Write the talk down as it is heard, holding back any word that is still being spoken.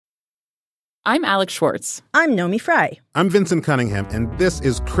I'm Alex Schwartz. I'm Nomi Fry. I'm Vincent Cunningham, and this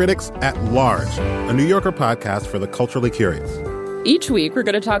is Critics at Large, a New Yorker podcast for the culturally curious. Each week, we're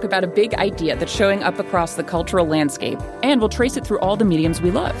going to talk about a big idea that's showing up across the cultural landscape, and we'll trace it through all the mediums we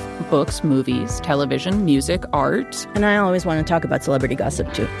love. Books, movies, television, music, art. And I always want to talk about celebrity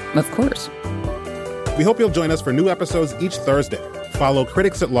gossip, too. Of course. We hope you'll join us for new episodes each Thursday. Follow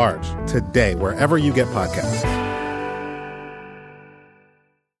Critics at Large today, wherever you get podcasts.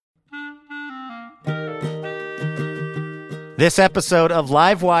 This episode of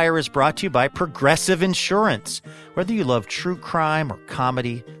Livewire is brought to you by Progressive Insurance. Whether you love true crime or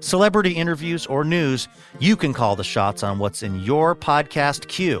comedy, celebrity interviews, or news, you can call the shots on what's in your podcast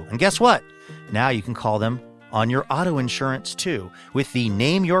queue. And guess what? Now you can call them on your auto insurance, too, with the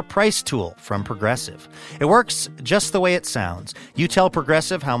Name Your Price tool from Progressive. It works just the way it sounds. You tell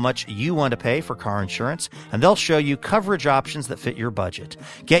Progressive how much you want to pay for car insurance, and they'll show you coverage options that fit your budget.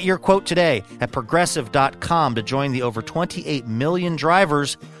 Get your quote today at Progressive.com to join the over 28 million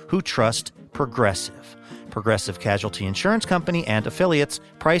drivers who trust Progressive. Progressive Casualty Insurance Company and affiliates.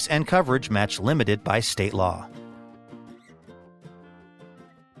 Price and coverage match limited by state law.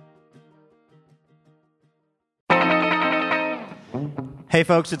 Hey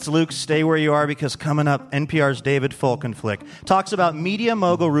folks, it's Luke. Stay where you are because coming up, NPR's David Folkenflik talks about media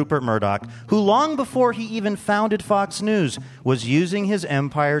mogul Rupert Murdoch, who long before he even founded Fox News was using his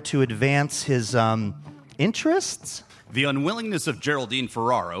empire to advance his, interests? The unwillingness of Geraldine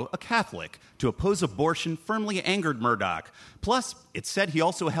Ferraro, a Catholic, to oppose abortion firmly angered Murdoch. Plus, it said he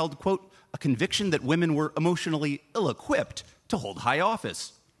also held, quote, a conviction that women were emotionally ill-equipped to hold high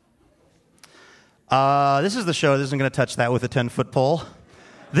office. This is the show that isn't going to touch that with a 10-foot pole.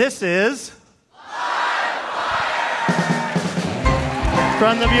 This is...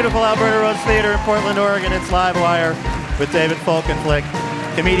 From the beautiful Alberta Rose Theater in Portland, Oregon, it's Livewire with David Folkenflik,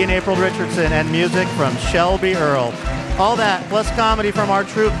 comedian April Richardson, and music from Shelby Earle. All that, plus comedy from our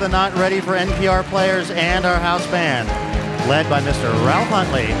troupe, the Not Ready for NPR Players, and our house band, led by Mr. Ralph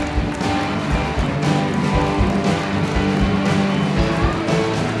Huntley.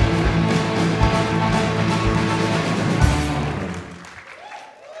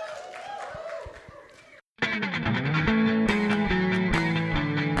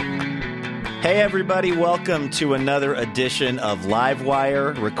 Hey everybody, welcome to another edition of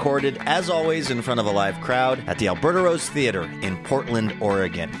Livewire, recorded as always in front of a live crowd at the Alberta Rose Theater in Portland,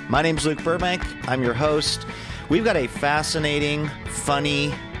 Oregon. My name's Luke Burbank, I'm your host. We've got a fascinating,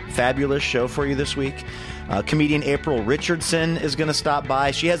 funny, fabulous show for you this week. Comedian April Richardson is going to stop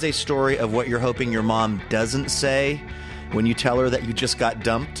by. She has a story of what you're hoping your mom doesn't say when you tell her that you just got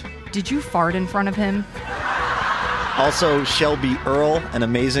dumped. Did you fart in front of him? Also, Shelby Earle, an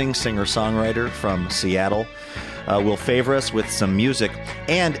amazing singer-songwriter from Seattle, will favor us with some music.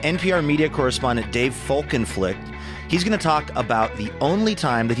 And NPR media correspondent Dave Folkenflik, he's going to talk about the only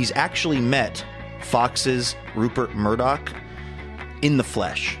time that he's actually met Fox's Rupert Murdoch in the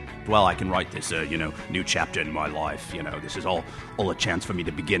flesh. Well, I can write this, new chapter in my life. This is all a chance for me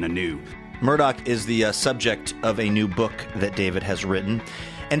to begin anew. Murdoch is the subject of a new book that David has written.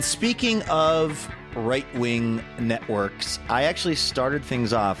 And speaking of right-wing networks, I actually started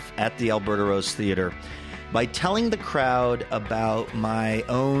things off at the Alberta Rose Theater by telling the crowd about my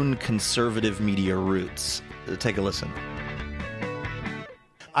own conservative media roots. Take a listen.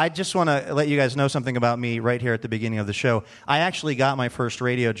 I just want to let you guys know something about me right here at the beginning of the show. I actually got my first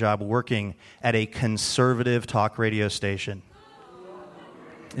radio job working at a conservative talk radio station.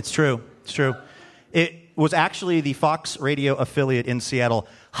 It's true. It's true. It was actually the Fox radio affiliate in Seattle,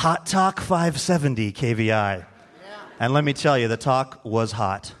 Hot Talk 570 KVI. Yeah. And let me tell you, the talk was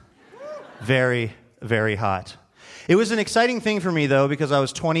hot. Very, very hot. It was an exciting thing for me, though, because I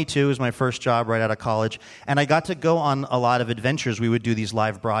was 22. It was my first job right out of college. And I got to go on a lot of adventures. We would do these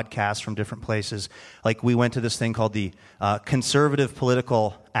live broadcasts from different places. Like we went to this thing called the Conservative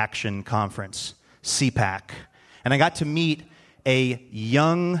Political Action Conference, CPAC. And I got to meet a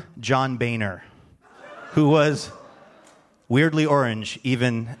young John Boehner, who was weirdly orange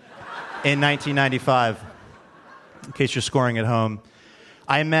even in 1995, in case you're scoring at home.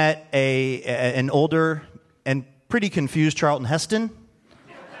 I met an older and pretty confused Charlton Heston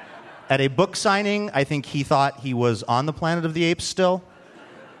at a book signing. I think he thought he was on the Planet of the Apes still,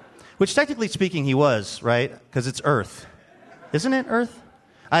 which technically speaking he was, right? Because it's Earth. Isn't it Earth?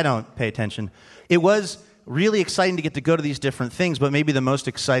 I don't pay attention. It was really exciting to get to go to these different things, but maybe the most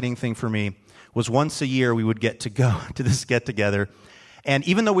exciting thing for me was once a year we would get to go to this get-together. And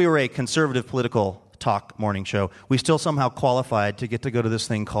even though we were a conservative political talk morning show, we still somehow qualified to get to go to this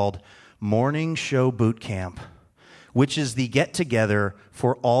thing called Morning Show Boot Camp, which is the get-together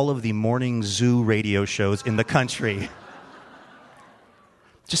for all of the morning zoo radio shows in the country.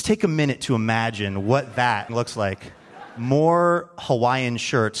 Just take a minute to imagine what that looks like. More Hawaiian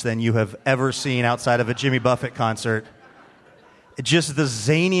shirts than you have ever seen outside of a Jimmy Buffett concert. Just the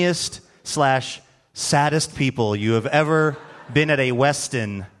zaniest / saddest people you have ever been at a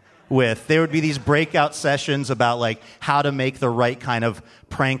Westin with. There would be these breakout sessions about like how to make the right kind of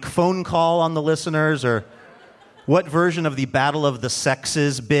prank phone call on the listeners, or what version of the Battle of the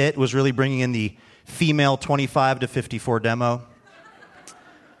Sexes bit was really bringing in the female 25 to 54 demo.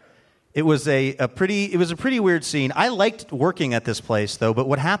 It was a pretty weird scene. I liked working at this place, though, but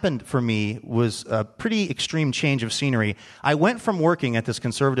what happened for me was a pretty extreme change of scenery. I went from working at this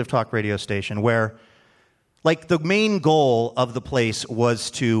conservative talk radio station where, like, the main goal of the place was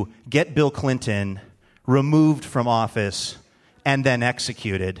to get Bill Clinton removed from office and then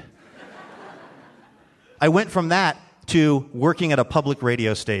executed. I went from that to working at a public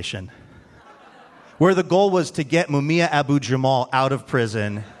radio station where the goal was to get Mumia Abu-Jamal out of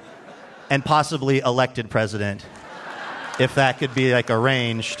prison and possibly elected president, if that could be like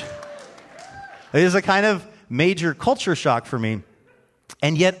arranged. It is a kind of major culture shock for me.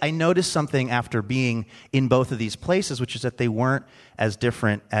 And yet I noticed something after being in both of these places, which is that they weren't as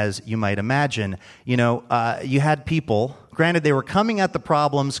different as you might imagine. You know, you had people, granted they were coming at the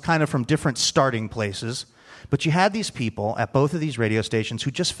problems kind of from different starting places, but you had these people at both of these radio stations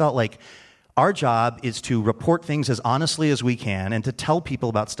who just felt like, our job is to report things as honestly as we can and to tell people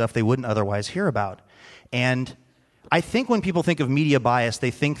about stuff they wouldn't otherwise hear about. And I think when people think of media bias,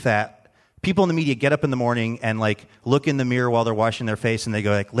 they think that people in the media get up in the morning and like look in the mirror while they're washing their face and they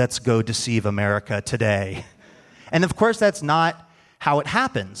go like, let's go deceive America today. And of course, that's not how it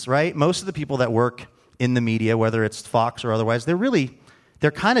happens, right? Most of the people that work in the media, whether it's Fox or otherwise,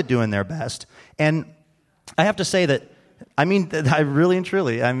 they're kind of doing their best. And I have to say that I mean, I really and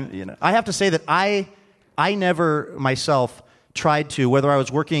truly, I have to say that I never myself tried to, whether I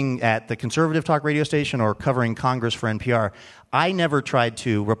was working at the conservative talk radio station or covering Congress for NPR, I never tried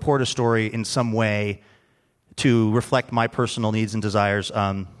to report a story in some way to reflect my personal needs and desires.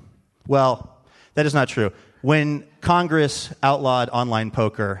 Well, that is not true. When Congress outlawed online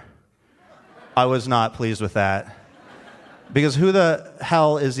poker, I was not pleased with that. Because who the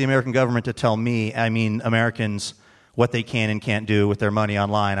hell is the American government to tell me, Americans, what they can and can't do with their money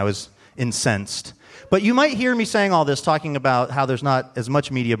online? I was incensed. But you might hear me saying all this, talking about how there's not as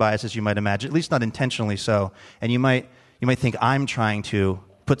much media bias as you might imagine, at least not intentionally so. And you might think I'm trying to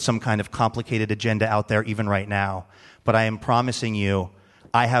put some kind of complicated agenda out there even right now. But I am promising you,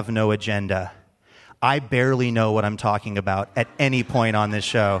 I have no agenda. I barely know what I'm talking about at any point on this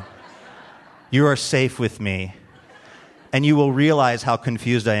show. You are safe with me. And you will realize how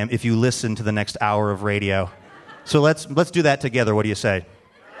confused I am if you listen to the next hour of radio. So let's do that together. What do you say?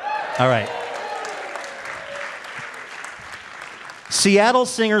 All right. Seattle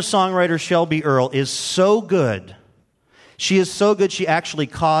singer-songwriter Shelby Earle is so good. She is so good, she actually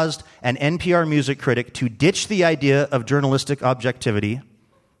caused an NPR music critic to ditch the idea of journalistic objectivity.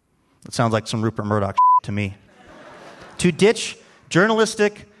 That sounds like some Rupert Murdoch to me. To ditch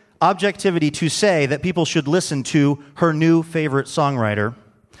journalistic objectivity to say that people should listen to her new favorite songwriter.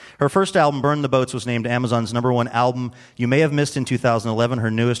 Her first album, Burn the Boats, was named Amazon's #1 album you may have missed in 2011. Her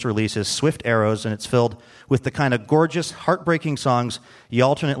newest release is Swift Arrows, and it's filled with the kind of gorgeous, heartbreaking songs you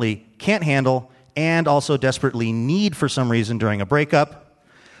alternately can't handle and also desperately need for some reason during a breakup.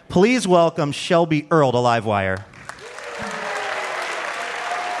 Please welcome Shelby Earle to Livewire.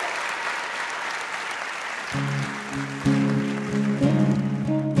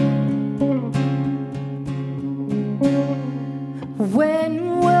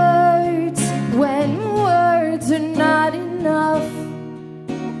 When words are not enough,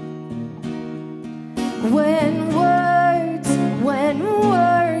 when words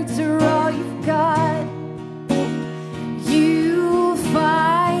are all you've got, you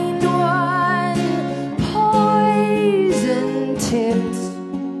find one poison-tipped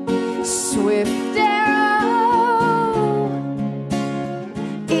swift arrow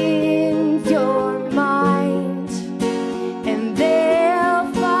in your mind, and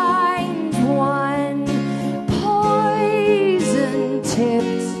they'll find one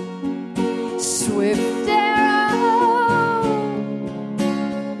poison-tipped swift arrow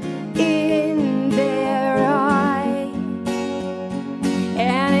in their eye.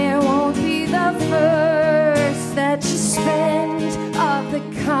 And it won't be the first that you spend of the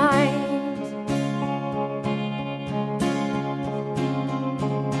kind.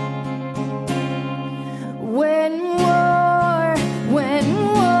 When war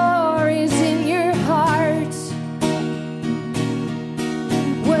is in your heart,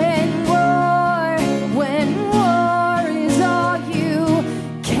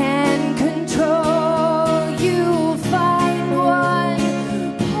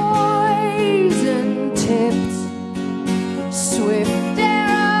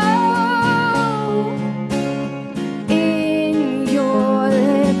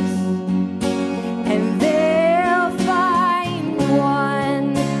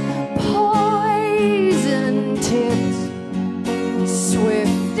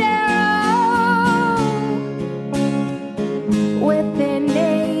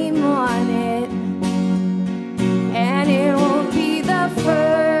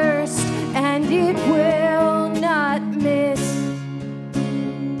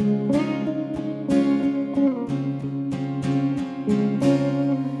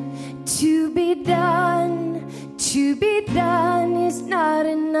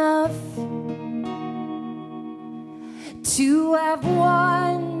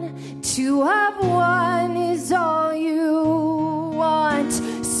 To have one is all you want,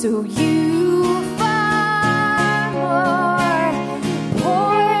 so you find more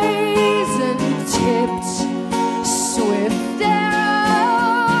poison-tipped, swift arrows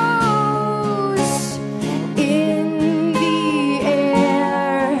in the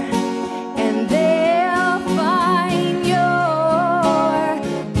air, and they'll find your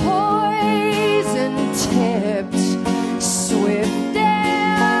poison-tipped, swift arrows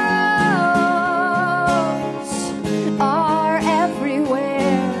are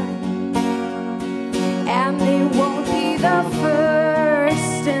everywhere, and they won't be the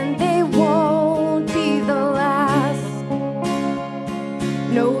first, and they won't be the last.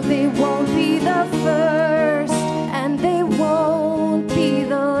 No, they won't be the first, and they won't be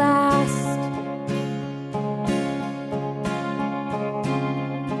the last.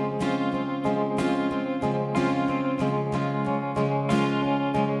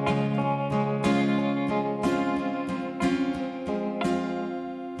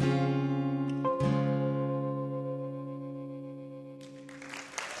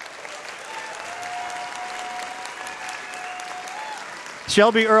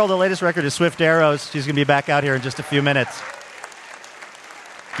 Shelby Earle, the latest record is Swift Arrows. She's going to be back out here in just a few minutes.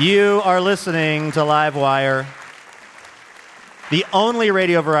 You are listening to Livewire, the only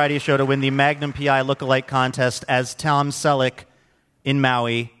radio variety show to win the Magnum PI Lookalike Contest as Tom Selleck in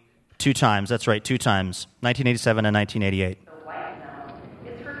Maui 2 times. That's right, 2 times, 1987 and 1988.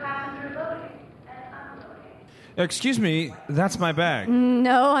 Excuse me, that's my bag.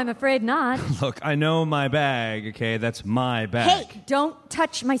 No, I'm afraid not. Look, I know my bag, okay? That's my bag. Hey, don't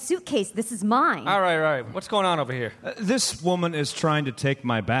touch my suitcase. This is mine. All right. What's going on over here? This woman is trying to take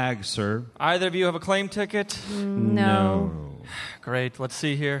my bag, sir. Either of you have a claim ticket? No. Great, let's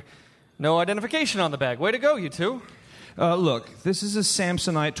see here. No identification on the bag. Way to go, you two. Look, this is a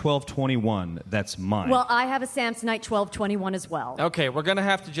Samsonite 1221. That's mine. Well, I have a Samsonite 1221 as well. Okay, we're going to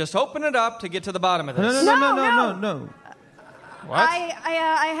have to just open it up to get to the bottom of this. No. What?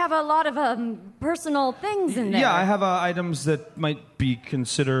 I have a lot of personal things in there. Yeah, I have items that might be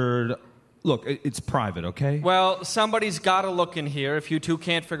considered... Look, it's private, okay? Well, somebody's got to look in here if you two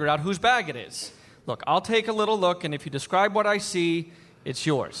can't figure out whose bag it is. Look, I'll take a little look, and if you describe what I see, it's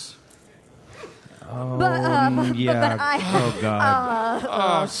yours. But I... Oh, God.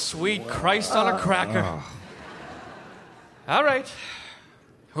 Oh, sweet Christ on a cracker. All right.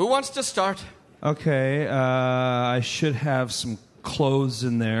 Who wants to start? Okay, I should have some clothes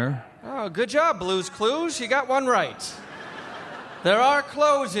in there. Oh, good job, Blue's Clues. You got one right. There are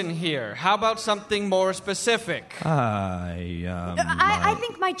clothes in here. How about something more specific? I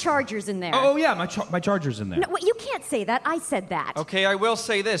think my charger's in there. Oh, yeah, my charger's in there. No, you can't say that. I said that. Okay, I will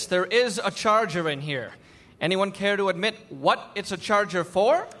say this. There is a charger in here. Anyone care to admit what it's a charger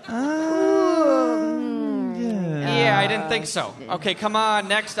for? Yeah, I didn't think so. Okay, come on,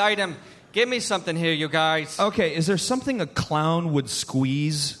 next item. Give me something here, you guys. Okay, is there something a clown would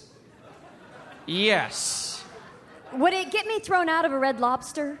squeeze? Yes. Would it get me thrown out of a Red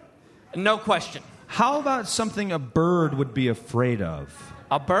Lobster? No question. How about something a bird would be afraid of?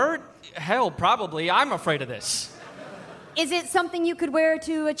 A bird? Hell, probably. I'm afraid of this. Is it something you could wear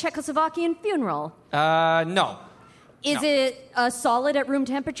to a Czechoslovakian funeral? No. Is it solid at room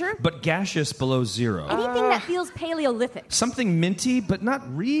temperature? But gaseous below 0. Anything that feels Paleolithic. Something minty, but not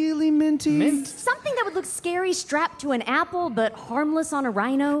really minty? Mint? Something that would look scary strapped to an apple, but harmless on a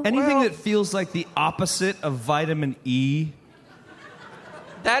rhino. Anything that feels like the opposite of vitamin E?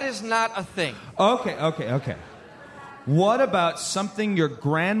 That is not a thing. Okay. What about something your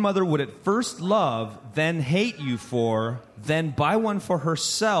grandmother would at first love, then hate you for, then buy one for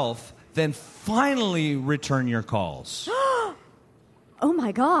herself, then finally return your calls? Oh,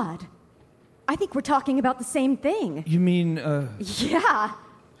 my God. I think we're talking about the same thing. You mean, Yeah,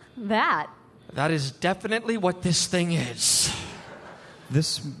 that. That is definitely what this thing is.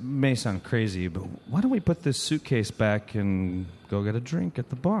 This may sound crazy, but why don't we put this suitcase back and go get a drink at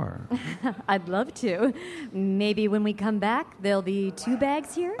the bar? I'd love to. Maybe when we come back, there'll be 2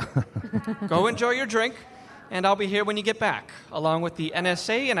 bags here? Go enjoy your drink, and I'll be here when you get back, along with the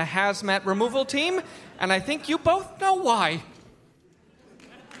NSA and a hazmat removal team, and I think you both know why.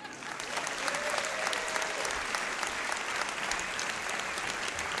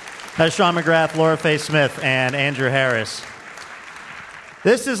 That's Sean McGrath, Laura Faye Smith, and Andrew Harris.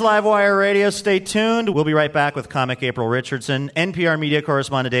 This is Livewire Radio. Stay tuned. We'll be right back with comic April Richardson, NPR media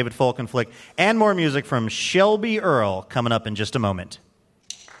correspondent David Folkenflik, and more music from Shelby Earle coming up in just a moment.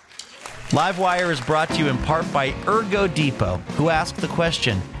 Livewire is brought to you in part by Ergo Depot, who asked the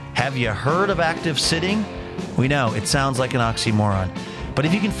question, have you heard of active sitting? We know, it sounds like an oxymoron. But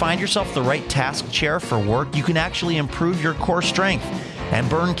if you can find yourself the right task chair for work, you can actually improve your core strength and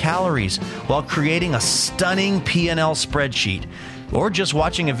burn calories while creating a stunning P&L spreadsheet. Or just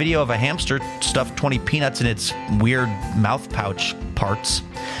watching a video of a hamster stuff 20 peanuts in its weird mouth pouch parts.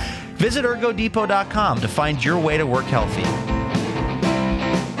 Visit ErgoDepot.com to find your way to work healthy.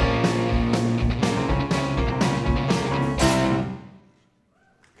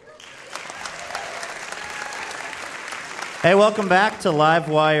 Hey, welcome back to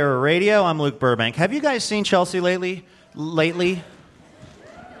Livewire Radio. I'm Luke Burbank. Have you guys seen Chelsea lately?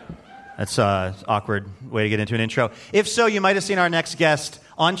 That's an awkward way to get into an intro. If so, you might have seen our next guest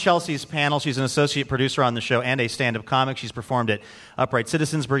on Chelsea's panel. She's an associate producer on the show and a stand-up comic. She's performed at Upright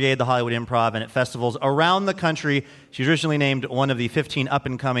Citizens Brigade, the Hollywood Improv, and at festivals around the country. She's originally named one of the 15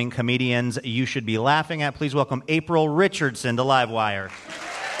 up-and-coming comedians you should be laughing at. Please welcome April Richardson to Livewire.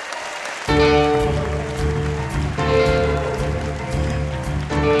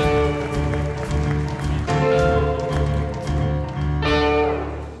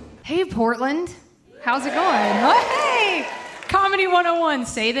 Hey, Portland. How's it going? Oh, hey! Comedy 101.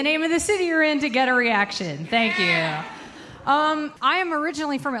 Say the name of the city you're in to get a reaction. Thank you. I am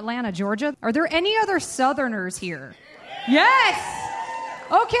originally from Atlanta, Georgia. Are there any other Southerners here? Yes!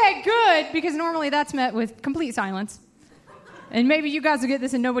 Okay, good, because normally that's met with complete silence. And maybe you guys will get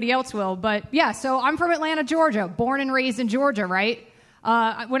this and nobody else will. But yeah, so I'm from Atlanta, Georgia. Born and raised in Georgia, right?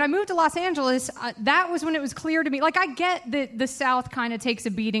 When I moved to Los Angeles, that was when it was clear to me. Like, I get that the South kind of takes a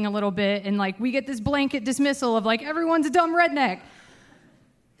beating a little bit, and, like, we get this blanket dismissal of, like, everyone's a dumb redneck.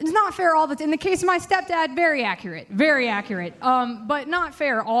 It's not fair all the time. In the case of my stepdad, very accurate. But not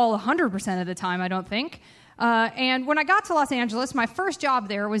fair all 100% of the time, I don't think. And when I got to Los Angeles, my first job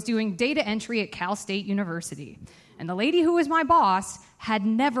there was doing data entry at Cal State University. And the lady who was my boss had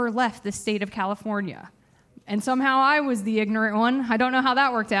never left the state of California. And somehow I was the ignorant one. I don't know how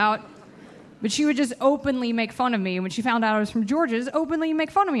that worked out. But she would just openly make fun of me. When she found out I was from Georgia, just openly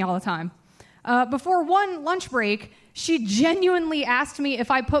make fun of me all the time. Before one lunch break, she genuinely asked me if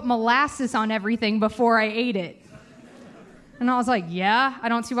I put molasses on everything before I ate it. And I was like, yeah, I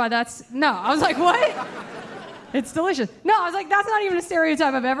don't see why that's... No, I was like, what? It's delicious. No, I was like, that's not even a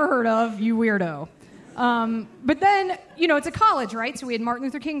stereotype I've ever heard of, you weirdo. But then, it's a college, right? So we had Martin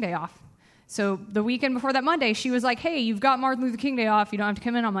Luther King Day off. So the weekend before that Monday, she was like, hey, you've got Martin Luther King Day off. You don't have to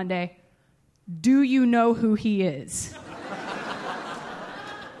come in on Monday. Do you know who he is?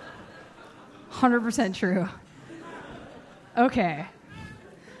 100% true. Okay.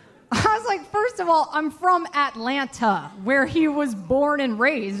 I was like, first of all, I'm from Atlanta, where he was born and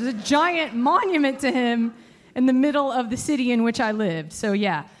raised. There's a giant monument to him in the middle of the city in which I lived. So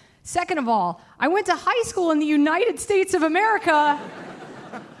yeah. Second of all, I went to high school in the United States of America,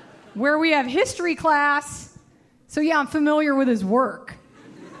 where we have history class. So yeah, I'm familiar with his work.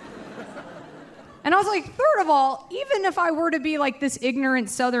 And I was like, third of all, even if I were to be like this ignorant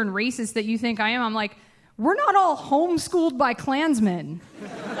Southern racist that you think I am, I'm like, we're not all homeschooled by Klansmen. You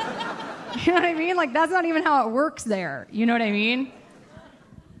know what I mean? Like, that's not even how it works there. You know what I mean?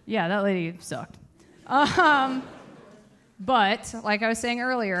 Yeah, that lady sucked. But, like I was saying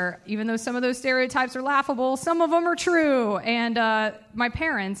earlier, even though some of those stereotypes are laughable, some of them are true. And my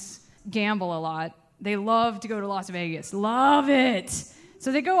parents gamble a lot. They love to go to Las Vegas. Love it.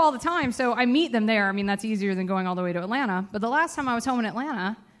 So they go all the time. So I meet them there. I mean, that's easier than going all the way to Atlanta. But the last time I was home in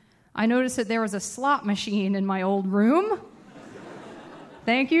Atlanta, I noticed that there was a slot machine in my old room.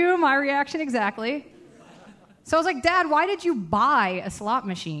 Thank you. My reaction exactly. So I was like, Dad, why did you buy a slot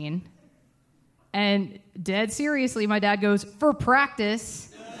machine? And dead seriously, my dad goes, for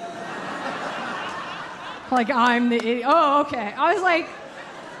practice. Like, I'm the idiot. Oh, okay. I was like,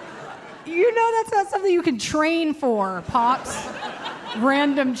 that's not something you can train for, Pops.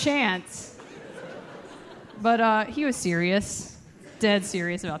 Random chance. But he was serious. Dead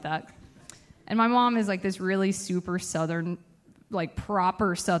serious about that. And my mom is like this really super Southern, like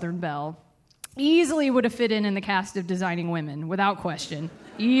proper Southern belle. Easily would have fit in the cast of Designing Women, without question.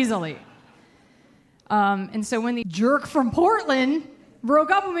 Easily. And so when the jerk from Portland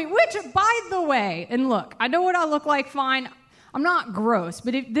broke up with me, which, by the way, and look, I know what I look like, fine. I'm not gross,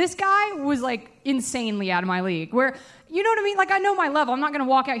 but if this guy was, like, insanely out of my league, where, you know what I mean? Like, I know my level. I'm not going to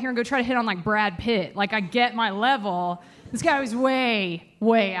walk out here and go try to hit on, like, Brad Pitt. Like, I get my level. This guy was way,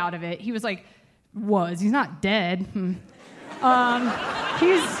 way out of it. He was, like, he's not dead. It's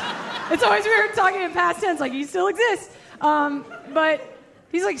always weird talking in past tense, like, he still exists. But...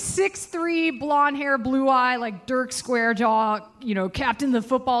 he's like 6'3", blonde hair, blue eye, like Dirk Square Jaw, captain of the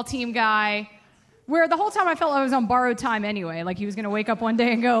football team guy. Where the whole time I felt I was on borrowed time anyway. Like he was going to wake up one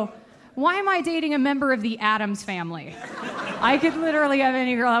day and go, why am I dating a member of the Addams family? I could literally have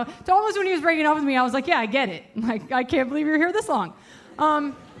any girl. So almost when he was breaking up with me, I was like, yeah, I get it. Like, I can't believe you're here this long.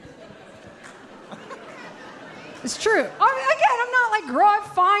 It's true. I'm not like, girl, I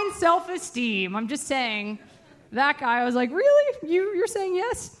have fine self-esteem. I'm just saying, that guy, I was like, really? You're saying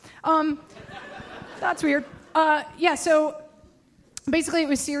yes? That's weird. So basically it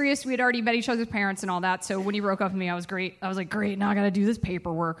was serious. We had already met each other's parents and all that. So when he broke up with me, I was like, great, now I got to do this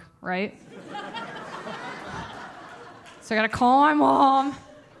paperwork, right? So I got to call my mom.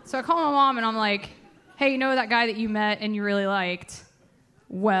 So I call my mom and I'm like, hey, you know that guy that you met and you really liked?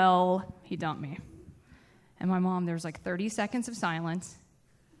 Well, he dumped me. And my mom, there was like 30 seconds of silence.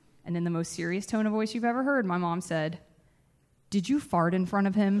 And in the most serious tone of voice you've ever heard, my mom said, did you fart in front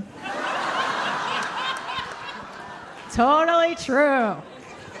of him? Totally true.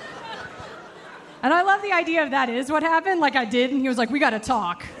 And I love the idea of that is what happened. Like I did, and he was like, we got to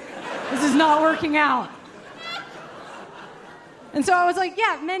talk. This is not working out. And so I was like,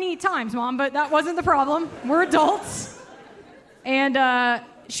 yeah, many times, Mom, but that wasn't the problem. We're adults. And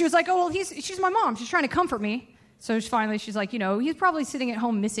she was like, oh, well, she's my mom. She's trying to comfort me. So she's like, he's probably sitting at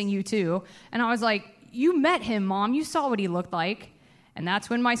home missing you too. And I was like, you met him, Mom. You saw what he looked like. And that's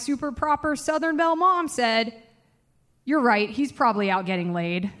when my super proper Southern Belle mom said, you're right, he's probably out getting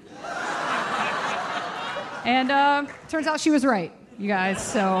laid. And turns out she was right, you guys.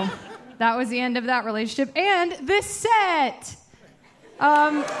 So that was the end of that relationship. And this set.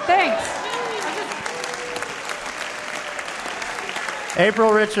 Thanks.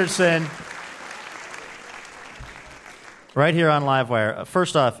 April Richardson, right here on Livewire.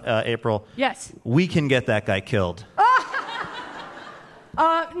 First off, April. Yes. We can get that guy killed.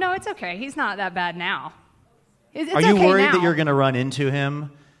 No, it's okay. He's not that bad now. It's Are you okay worried now. that you're going to run into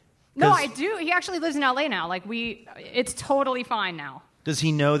him? No, I do. He actually lives in LA now. It's totally fine now. Does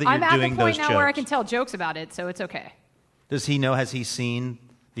he know that you're doing those jokes? I'm at the point now where I can tell jokes about it, so it's okay. Does he know? Has he seen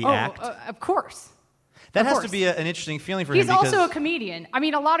the act? Of course. That has to be an interesting feeling for him. He's also a comedian. I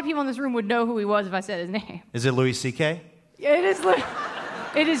mean, a lot of people in this room would know who he was if I said his name. Is it Louis C.K.? It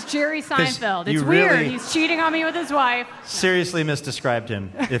is Jerry Seinfeld. It's really weird. He's cheating on me with his wife. Seriously misdescribed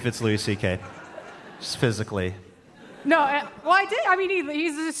him if it's Louis C.K. Just physically. No, well, I did. I mean,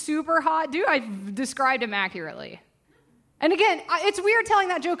 he's a super hot dude. I described him accurately. And again, it's weird telling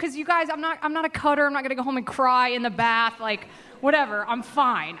that joke because you guys, I'm not a cutter. I'm not going to go home and cry in the bath. Like, whatever. I'm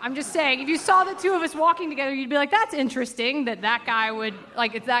fine. I'm just saying, if you saw the two of us walking together, you'd be like, that's interesting that guy would,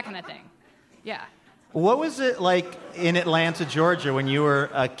 like, it's that kind of thing. Yeah. What was it like in Atlanta, Georgia, when you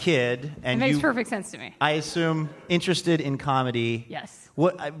were a kid? And it makes perfect sense to me. I assume interested in comedy. Yes.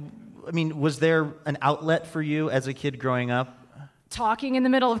 I mean, was there an outlet for you as a kid growing up? Talking in the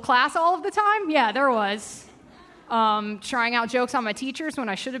middle of class all of the time? Yeah, there was. Trying out jokes on my teachers when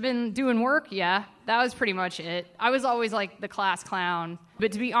I should have been doing work? Yeah, that was pretty much it. I was always like the class clown.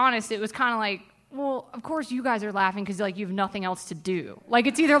 But to be honest, it was kind of like, well, of course you guys are laughing because like you have nothing else to do. Like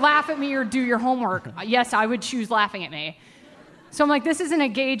it's either laugh at me or do your homework. Yes, I would choose laughing at me. So I'm like, this isn't a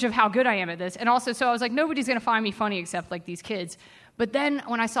gauge of how good I am at this. And also, so I was like, nobody's going to find me funny except like these kids. But then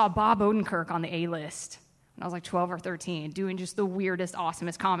when I saw Bob Odenkirk on the A-list, when I was like 12 or 13, doing just the weirdest,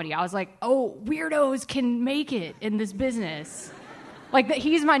 awesomest comedy, I was like, oh, weirdos can make it in this business. Like,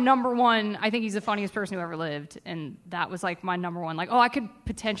 he's my number one. I think he's the funniest person who ever lived. And that was like my number one. Like, oh, I could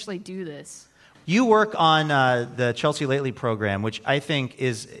potentially do this. You work on the Chelsea Lately program, which I think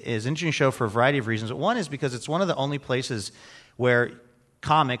is an interesting show for a variety of reasons. One is because it's one of the only places where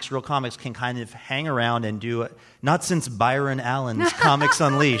real comics can kind of hang around and do it. Not since Byron Allen's Comics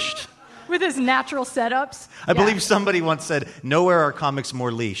Unleashed. With his natural setups. I believe somebody once said, nowhere are comics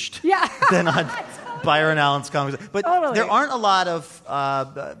more leashed than on Byron Allen's Comics. But there aren't a lot of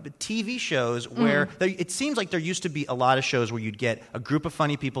TV shows where it seems like there used to be a lot of shows where you'd get a group of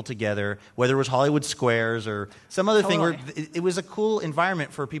funny people together, whether it was Hollywood Squares or some other thing where it was a cool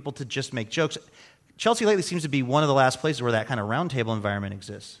environment for people to just make jokes. Chelsea Lately seems to be one of the last places where that kind of roundtable environment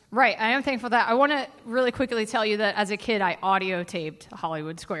exists. Right, I am thankful for that. I want to really quickly tell you that as a kid, I audio taped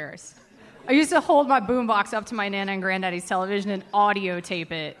Hollywood Squares. I used to hold my boombox up to my Nana and Granddaddy's television and audio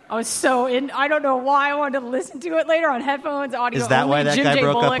tape it. I was so in. I don't know why I wanted to listen to it later on headphones, audio only. Is that why that Jim guy J.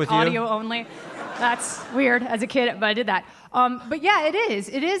 broke Bullock, up with you? audio only. That's weird as a kid, but I did that. But yeah, it is.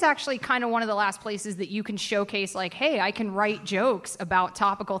 It is actually kind of one of the last places that you can showcase, like, hey, I can write jokes about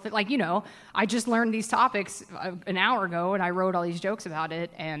topical things. Like, I just learned these topics an hour ago, and I wrote all these jokes about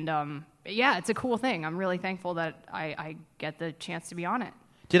it. And yeah, it's a cool thing. I'm really thankful that I get the chance to be on it.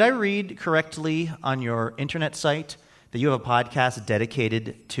 Did I read correctly on your internet site that you have a podcast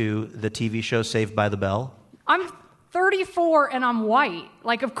dedicated to the TV show Saved by the Bell? I'm 34 and I'm white.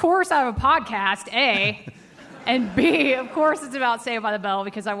 Like, of course I have a podcast, A. And B, of course, it's about Saved by the Bell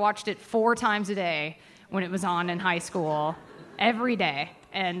because I watched it 4 times a day when it was on in high school, every day.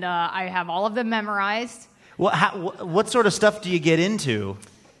 And I have all of them memorized. Well, what sort of stuff do you get into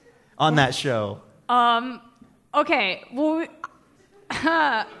on that show? Okay, well,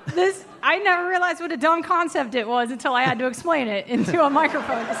 I never realized what a dumb concept it was until I had to explain it into a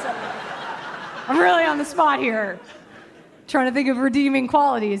microphone. So I'm really on the spot here, trying to think of redeeming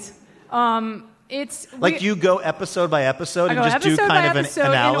qualities. It's like you go episode by episode and just do kind of an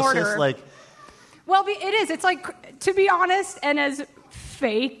analysis, like. Well, it is. It's like, to be honest, and as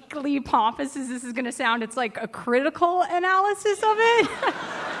fakely pompous as this is going to sound, it's like a critical analysis of it.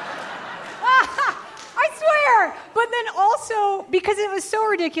 I swear. But then also, because it was so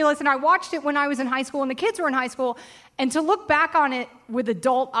ridiculous, and I watched it when I was in high school and the kids were in high school, and to look back on it with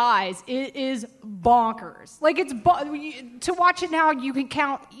adult eyes, it is bonkers. Like, to watch it now, you can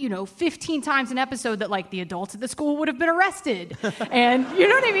count, 15 times an episode that, like, the adults at the school would have been arrested. And, you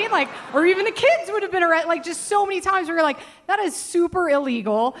know what I mean? Like, or even the kids would have been arrested. Like, just so many times where you're like, that is super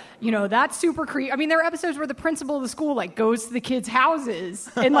illegal. That's super creepy. I mean, there are episodes where the principal of the school, like, goes to the kids' houses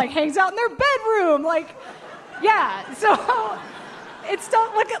and, like, hangs out in their bedroom. Like, yeah. So it's still,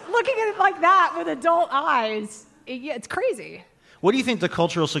 looking at it like that with adult eyes, it's crazy. What do you think the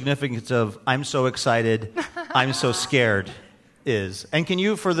cultural significance of I'm so excited, I'm so scared is? And can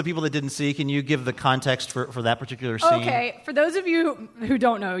you, for the people that didn't see, can you give the context for that particular scene? Okay, for those of you who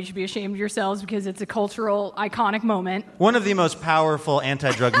don't know, you should be ashamed of yourselves because it's a cultural, iconic moment. One of the most powerful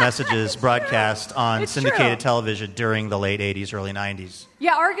anti-drug messages broadcast on syndicated television during the late 80s, early 90s.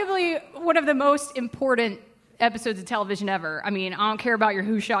 Yeah, arguably one of the most important episodes of television ever. I mean, I don't care about your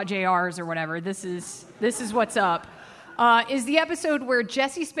Who Shot JRs or whatever. This is what's up. Is the episode where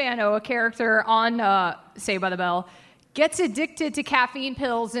Jesse Spano, a character on Saved by the Bell, gets addicted to caffeine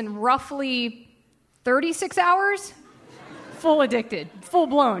pills in roughly 36 hours. Full addicted,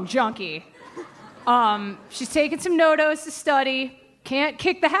 full-blown junkie. She's taking some NoDoz to study. Can't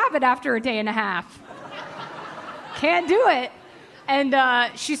kick the habit after a day and a half. Can't do it. And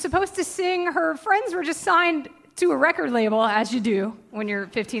she's supposed to sing. Her friends were just signed to a record label, as you do when you're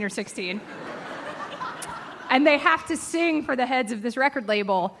 15 or 16. And they have to sing for the heads of this record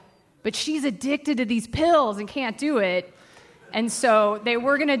label, but she's addicted to these pills and can't do it. And so they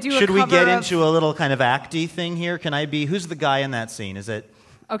were going to do Should a cover we get into a little kind of acty thing here? Who's the guy in that scene? Is it?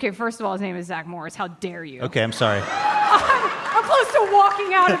 Okay, first of all, his name is Zach Morris. How dare you? Okay, I'm sorry. I'm close to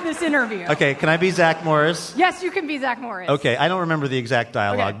walking out of this interview. Okay, can I be Zach Morris? Yes, you can be Zach Morris. Okay, I don't remember the exact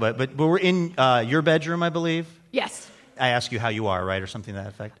dialogue, Okay. but we're in your bedroom, I believe? Yes. I ask you how you are, right, or something to that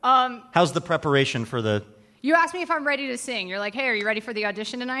effect? How's the preparation for the... You asked me if I'm ready to sing. You're like, hey, are you ready for the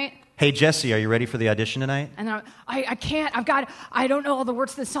audition tonight? Hey, Jesse, are you ready for the audition tonight? And then I can't. I don't know all the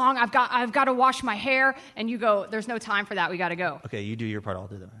words to the song. I've got to wash my hair. And you go, there's no time for that. We got to go. Okay, you do your part. I'll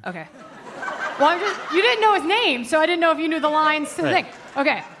do that. Okay. Well, you didn't know his name, so I didn't know if you knew the lines to the thing.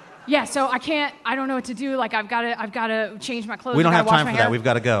 Okay. Yeah, so I don't know what to do. Like, I've got to change my clothes. We don't have time for that. We've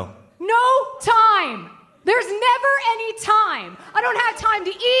got to go. No time. There's never any time. I don't have time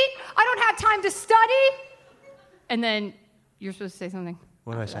to eat. I don't have time to study. And then you're supposed to say something.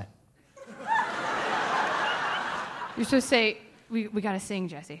 What do I say? You're supposed to say, we got to sing,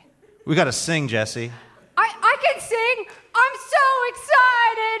 Jesse. We got to sing, Jesse. I can sing. I'm so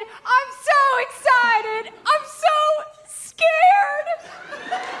excited. I'm so excited. I'm so scared.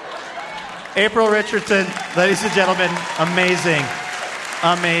 April Richardson, ladies and gentlemen, amazing.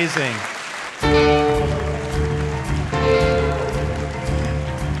 Amazing.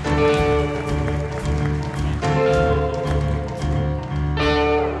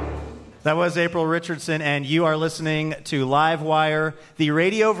 That was April Richardson, and you are listening to Live Wire, the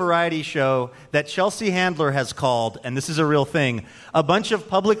radio variety show that Chelsea Handler has called, and this is a real thing, a bunch of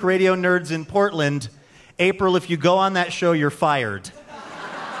public radio nerds in Portland. April, if you go on that show, you're fired.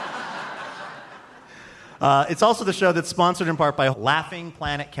 It's also the show that's sponsored in part by Laughing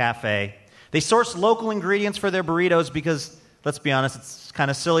Planet Cafe. They source local ingredients for their burritos because, let's be honest, it's kind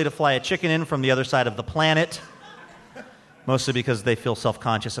of silly to fly a chicken in from the other side of the planet, mostly because they feel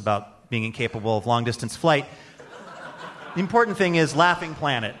self-conscious about being incapable of long-distance flight. The important thing is Laughing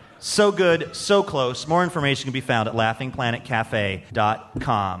Planet. So good, so close. More information can be found at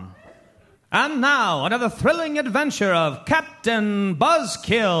laughingplanetcafe.com. And now, another thrilling adventure of Captain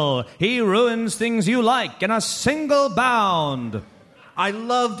Buzzkill. He ruins things you like in a single bound. I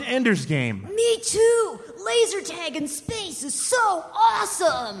loved Ender's Game. Me too. Laser tag in space is so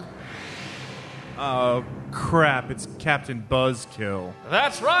awesome. Oh, crap, it's Captain Buzzkill.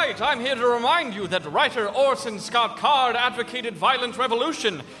 That's right. I'm here to remind you that writer Orson Scott Card advocated violent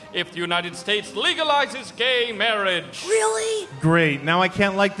revolution if the United States legalizes gay marriage. Really? Great, now I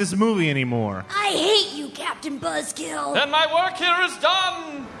can't like this movie anymore. I hate you, Captain Buzzkill. Then my work here is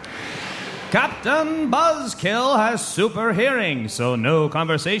done. Captain Buzzkill has super hearing, so no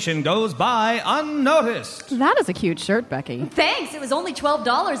conversation goes by unnoticed. That is a cute shirt, Becky. Thanks. It was only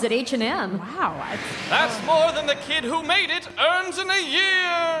 $12 at H&M. Wow. That's more than the kid who made it earns in a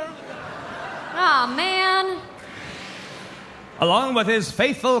year. Aw, man. Along with his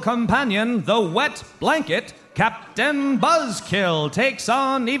faithful companion, the wet blanket, Captain Buzzkill takes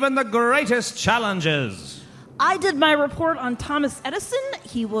on even the greatest challenges. I did my report on Thomas Edison.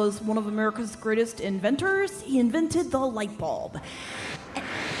 He was one of America's greatest inventors. He invented the light bulb.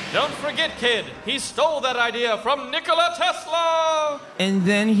 Don't forget, kid, he stole that idea from Nikola Tesla. And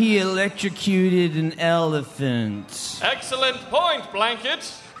then he electrocuted an elephant. Excellent point,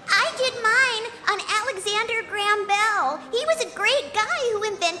 Blanket. I did mine on Alexander Graham Bell. He was a great guy who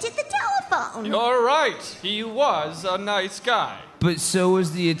invented the telephone. You're right. He was a nice guy. But so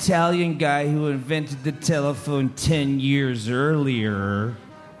was the Italian guy who invented the telephone 10 years earlier.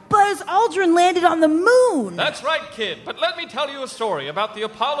 Buzz Aldrin landed on the moon. That's right, kid. But let me tell you a story about the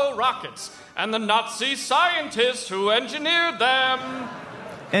Apollo rockets and the Nazi scientists who engineered them.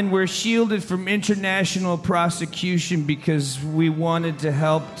 And we're shielded from international prosecution because we wanted to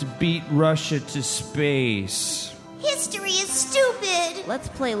help to beat Russia to space. History is stupid. Let's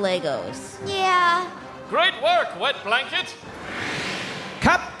play Legos. Yeah. Great work, Wet Blanket.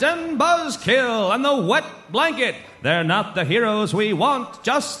 Captain Buzzkill and the Wet Blanket. They're not the heroes we want,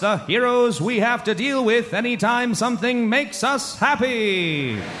 just the heroes we have to deal with anytime something makes us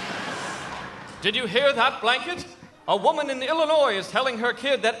happy. Did you hear that, Blanket? A woman in Illinois is telling her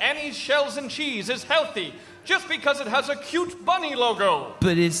kid that Annie's Shells and Cheese is healthy just because it has a cute bunny logo.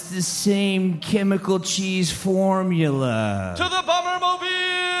 But it's the same chemical cheese formula. To the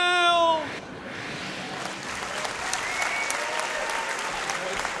Bummermobile!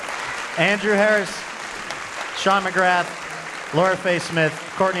 Andrew Harris, Sean McGrath, Laura Faye Smith,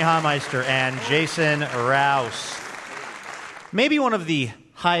 Courtney Hameister, and Jason Rouse. Maybe one of the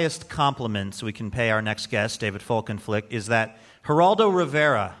highest compliments we can pay our next guest, David Folkenflik, is that Geraldo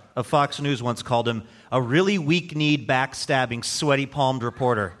Rivera of Fox News once called him a really weak-kneed, backstabbing, sweaty-palmed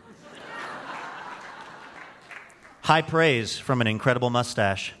reporter. High praise from an incredible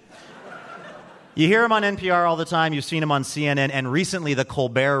mustache. You hear him on NPR all the time. You've seen him on CNN, and recently The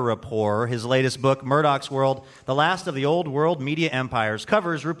Colbert Report. His latest book, Murdoch's World, The Last of the Old World Media Empires,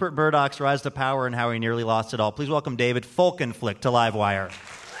 covers Rupert Murdoch's rise to power and how he nearly lost it all. Please welcome David Folkenflik to Livewire.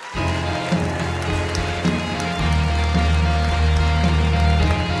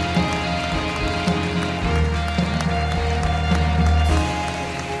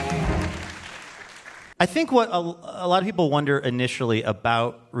 I think what a lot of people wonder initially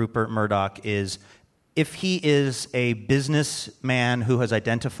about Rupert Murdoch is if he is a businessman who has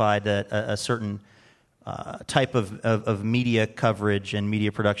identified that a certain type of media coverage and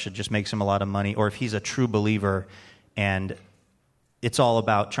media production just makes him a lot of money, or if he's a true believer and it's all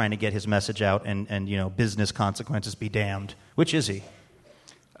about trying to get his message out and you know, business consequences be damned. Which is he?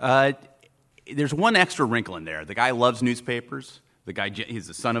 There's one extra wrinkle in there. The guy loves newspapers. The guy, he's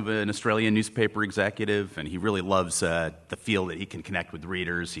the son of an Australian newspaper executive, and he really loves the feel that he can connect with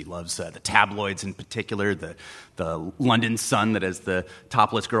readers. He loves the tabloids in particular, the London Sun that has the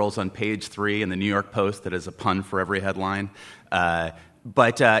topless girls on page 3 and the New York Post that has a pun for every headline.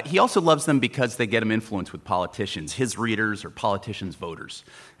 But he also loves them because they get him influenced with politicians. His readers are politicians' voters.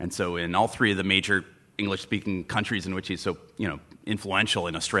 And so in all three of the major English-speaking countries in which he's so, influential,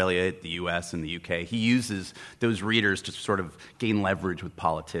 in Australia, the U.S., and the U.K., he uses those readers to sort of gain leverage with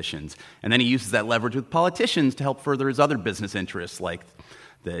politicians. And then he uses that leverage with politicians to help further his other business interests, like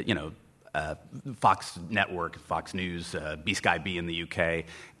the, Fox Network, Fox News, B-Sky B in the U.K.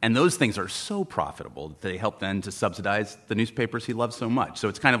 And those things are so profitable that they help then to subsidize the newspapers he loves so much. So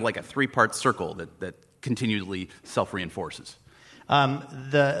it's kind of like a three-part circle that continually self-reinforces.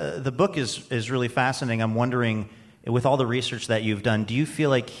 The book is really fascinating. I'm wondering, with all the research that you've done, do you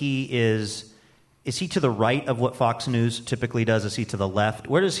feel like he is he to the right of what Fox News typically does? Is he to the left?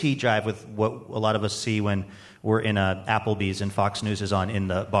 Where does he jive with what a lot of us see when we're in a Applebee's and Fox News is on in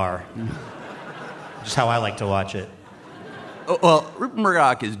the bar? Just how I like to watch it. Well, Rupert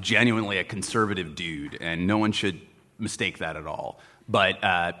Murdoch is genuinely a conservative dude, and no one should mistake that at all. But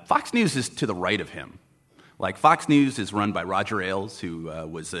Fox News is to the right of him. Like Fox News is run by Roger Ailes, who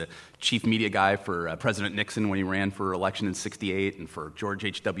was a chief media guy for President Nixon when he ran for election in '68 and for George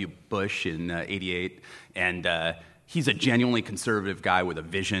H.W. Bush in '88. And he's a genuinely conservative guy with a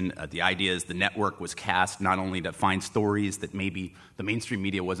vision. The idea is the network was cast not only to find stories that maybe the mainstream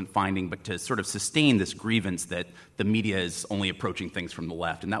media wasn't finding, but to sort of sustain this grievance that the media is only approaching things from the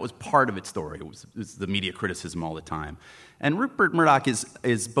left. And that was part of its story. It was the media criticism all the time. And Rupert Murdoch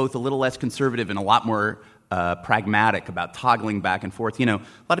is both a little less conservative and a lot more pragmatic about toggling back and forth. You know,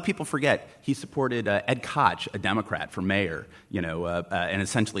 a lot of people forget he supported Ed Koch, a Democrat, for mayor. You know, and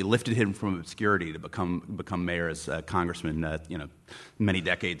essentially lifted him from obscurity to become mayor as congressman. Many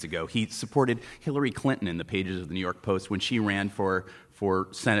decades ago, he supported Hillary Clinton in the pages of the New York Post when she ran for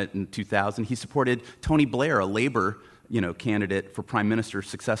Senate in 2000. He supported Tony Blair, a Labor candidate for prime minister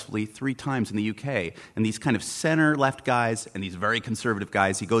successfully 3 times in the UK. And these kind of center-left guys and these very conservative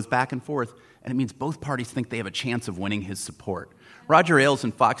guys, he goes back and forth, and it means both parties think they have a chance of winning his support. Roger Ailes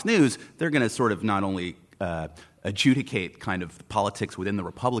and Fox News, they're going to sort of not only adjudicate kind of the politics within the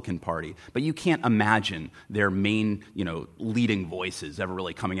Republican Party, but you can't imagine their main, leading voices ever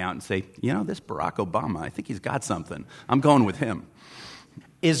really coming out and say, this Barack Obama, I think he's got something. I'm going with him.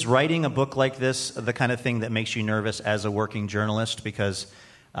 Is writing a book like this the kind of thing that makes you nervous as a working journalist? Because,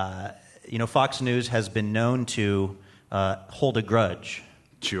 Fox News has been known to hold a grudge.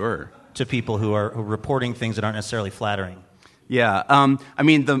 Sure. To people who are reporting things that aren't necessarily flattering. Yeah.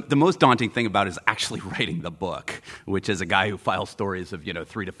 The most daunting thing about it is actually writing the book, which is a guy who files stories of,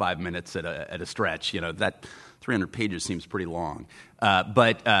 3 to 5 minutes at a stretch. That 300 pages seems pretty long.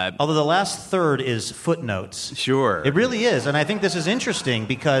 Although the last third is footnotes. Sure. It really is. And I think this is interesting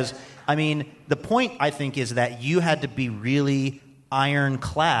because, the point, I think, is that you had to be really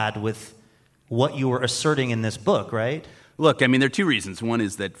ironclad with what you were asserting in this book, right? Look, there are 2 reasons. One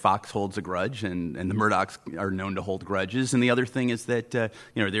is that Fox holds a grudge, and the Murdochs are known to hold grudges. And the other thing is that, there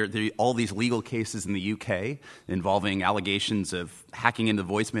are all these legal cases in the UK involving allegations of hacking into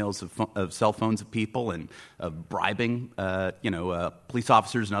voicemails of cell phones of people and of bribing, police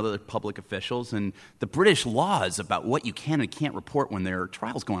officers and other public officials. And the British laws about what you can and can't report when there are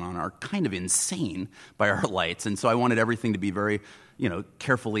trials going on are kind of insane by our lights. And so I wanted everything to be very,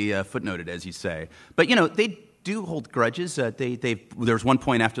 carefully footnoted, as you say. But, they do hold grudges. There was one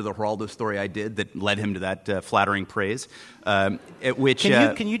point after the Geraldo story I did that led him to that flattering praise. Can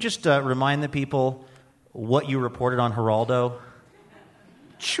you just remind the people what you reported on Geraldo?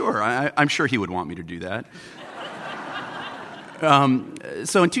 Sure. I'm sure he would want me to do that.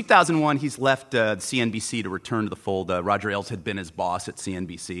 So in 2001, he's left CNBC to return to the fold. Roger Ailes had been his boss at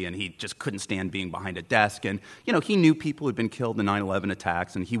CNBC, and he just couldn't stand being behind a desk. And, he knew people had been killed in the 9/11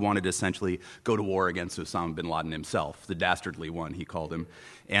 attacks, and he wanted to essentially go to war against Osama bin Laden himself, the dastardly one, he called him.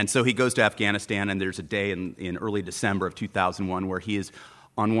 And so he goes to Afghanistan, and there's a day in early December of 2001 where he is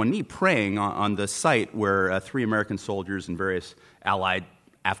on one knee praying on the site where 3 American soldiers and various allied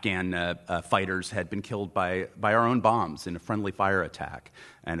Afghan fighters had been killed by our own bombs in a friendly fire attack.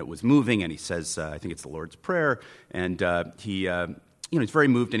 And it was moving, and he says, I think it's the Lord's Prayer, and he's very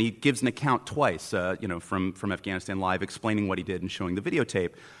moved, and he gives an account twice, from Afghanistan Live, explaining what he did and showing the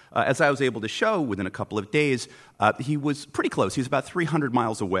videotape. As I was able to show within a couple of days, he was pretty close. He was about 300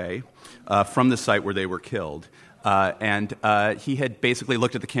 miles away from the site where they were killed. And he had basically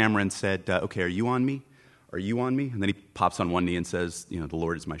looked at the camera and said, okay, are you on me? Are you on me? And then he pops on one knee and says, the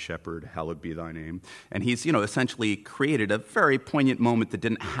Lord is my shepherd, hallowed be thy name. And he's, essentially created a very poignant moment that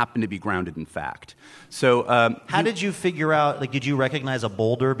didn't happen to be grounded in fact. So how did you figure out, did you recognize a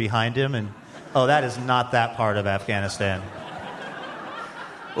boulder behind him? And, that is not that part of Afghanistan.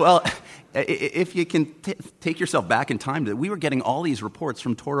 Well, if you can take yourself back in time, we were getting all these reports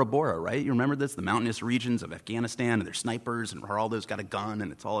from Tora Bora, right? You remember this? The mountainous regions of Afghanistan, and their snipers, and Geraldo's got a gun,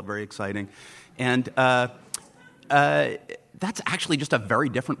 and it's all very exciting. And that's actually just a very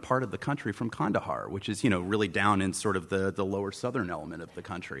different part of the country from Kandahar, which is, really down in sort of the lower southern element of the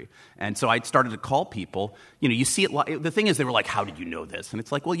country. And so I started to call people. You see it. The thing is, they were like, how did you know this? And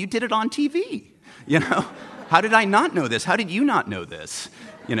it's like, well, you did it on TV. How did I not know this? How did you not know this?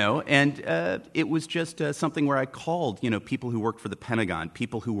 And it was just something where I called, people who worked for the Pentagon,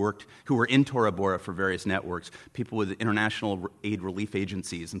 people who were in Tora Bora for various networks, people with international aid relief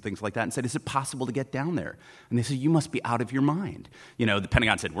agencies and things like that, and said, is it possible to get down there? And they said, you must be out of your mind. The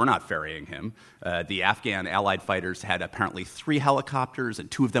Pentagon said, we're not ferrying him. The Afghan allied fighters had apparently 3 helicopters, and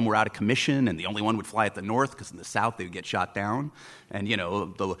 2 of them were out of commission, and the only one would fly at the north because in the south they would get shot down. And,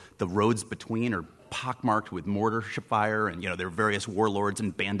 the roads between are pockmarked with mortar fire, and there are various warlords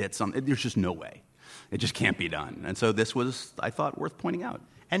and bandits. There's just no way. It just can't be done. And so this was, I thought, worth pointing out.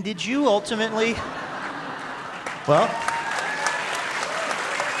 And did you ultimately... Well,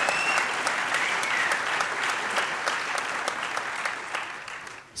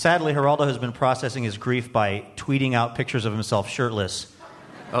 sadly, Geraldo has been processing his grief by tweeting out pictures of himself shirtless.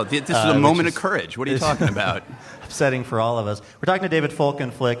 Oh, this is a moment of courage. What are you talking about? Upsetting for all of us. We're talking to David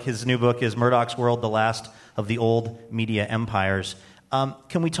Folkenflik. His new book is Murdoch's World, The Last of the Old Media Empires.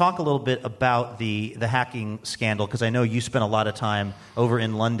 Can we talk a little bit about the hacking scandal? Because I know you spent a lot of time over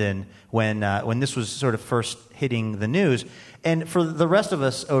in London when this was sort of first hitting the news. And for the rest of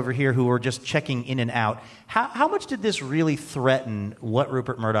us over here who were just checking in and out, how much did this really threaten what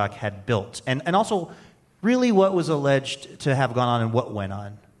Rupert Murdoch had built? And also, really what was alleged to have gone on and what went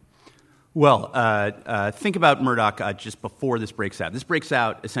on? Well, think about Murdoch just before this breaks out. This breaks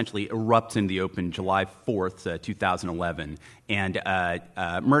out, essentially erupts in the open July 4th, 2011. And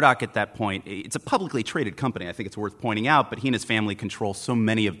Murdoch at that point, it's a publicly traded company, I think it's worth pointing out, but he and his family control so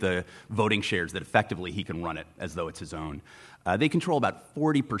many of the voting shares that effectively he can run it as though it's his own. They control about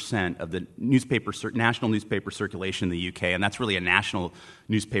 40% of the national newspaper circulation in the UK, and that's really a national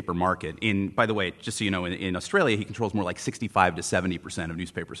newspaper market. By the way, just so you know, in Australia, he controls more like 65 to 70% of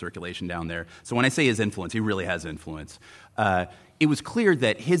newspaper circulation down there. So when I say his influence, he really has influence. It was clear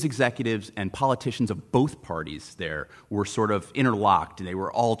that his executives and politicians of both parties there were sort of interlocked. They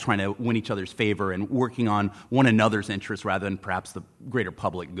were all trying to win each other's favor and working on one another's interests rather than perhaps the greater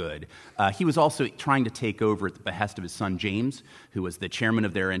public good. He was also trying to take over at the behest of his son James, who was the chairman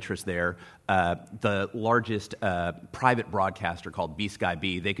of their interest there, the largest private broadcaster called B-Sky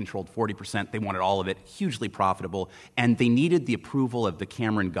B. They controlled 40%. They wanted all of it, hugely profitable, and they needed the approval of the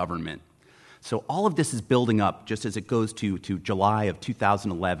Cameron government. So all of this is building up just as it goes to July of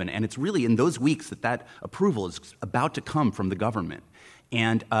 2011, and it's really in those weeks that approval is about to come from the government.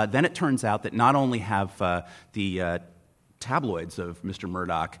 And then it turns out that not only have the tabloids of Mr.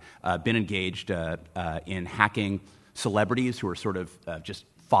 Murdoch been engaged in hacking celebrities who are sort of just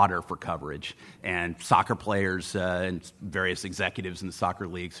fodder for coverage, and soccer players and various executives in the soccer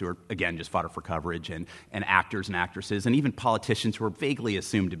leagues who are, again, just fodder for coverage, and actors and actresses, and even politicians who are vaguely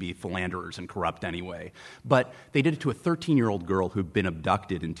assumed to be philanderers and corrupt anyway. But they did it to a 13-year-old girl who'd been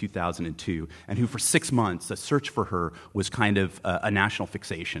abducted in 2002, and who for 6 months, a search for her was kind of a national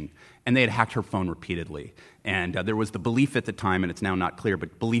fixation. And they had hacked her phone repeatedly. And there was the belief at the time, and it's now not clear,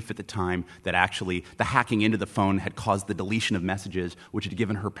 but belief at the time that actually the hacking into the phone had caused the deletion of messages, which had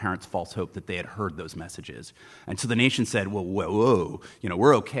given her parents false hope that they had heard those messages. And so the nation said, well, whoa,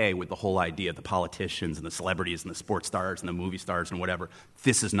 we're okay with the whole idea of the politicians and the celebrities and the sports stars and the movie stars and whatever.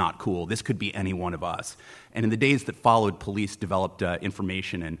 This is not cool. This could be any one of us. And in the days that followed, police developed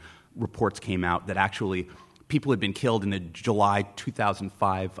information, and reports came out that actually people had been killed in the July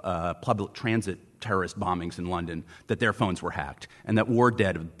 2005 public transit terrorist bombings in London, that their phones were hacked, and that war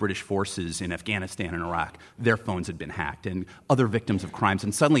dead of British forces in Afghanistan and Iraq, their phones had been hacked, and other victims of crimes.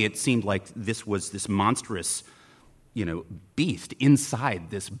 And suddenly it seemed like this was this monstrous beast inside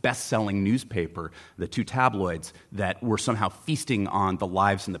this best-selling newspaper, the two tabloids, that were somehow feasting on the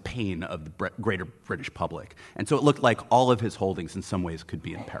lives and the pain of the greater British public. And so it looked like all of his holdings in some ways could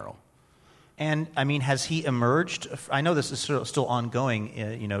be in peril. And, I mean, has he emerged? I know this is still ongoing,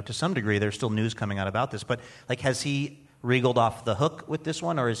 to some degree. There's still news coming out about this. But, has he wriggled off the hook with this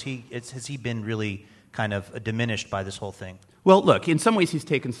one? Or has he been really kind of diminished by this whole thing? Well, look, in some ways he's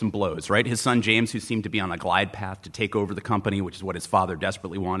taken some blows, right? His son James, who seemed to be on a glide path to take over the company, which is what his father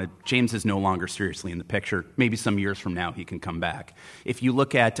desperately wanted, James is no longer seriously in the picture. Maybe some years from now he can come back. If you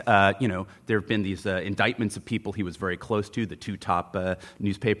look at, there have been these indictments of people he was very close to, the two top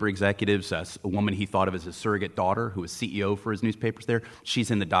newspaper executives, a woman he thought of as his surrogate daughter, who was CEO for his newspapers there,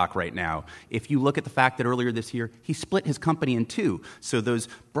 she's in the dock right now. If you look at the fact that earlier this year he split his company in two, so those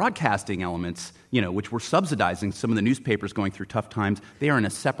broadcasting elements, which were subsidizing some of the newspapers going through tough times, they are in a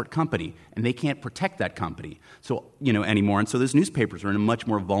separate company, and they can't protect that company anymore. And so those newspapers are in a much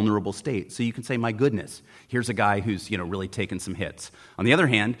more vulnerable state. So you can say, my goodness, here's a guy who's really taken some hits. On the other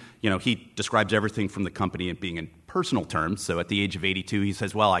hand, he describes everything from the company as being in personal terms. So at the age of 82, he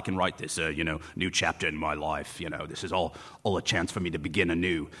says, well, I can write this, new chapter in my life. This is all a chance for me to begin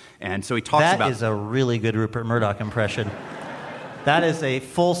anew. And so he talks about... That is a really good Rupert Murdoch impression. That is a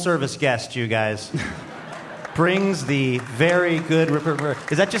full-service guest, you guys. Brings the very good Rupert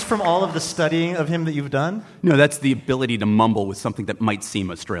Murdoch. Is that just from all of the studying of him that you've done? No, that's the ability to mumble with something that might seem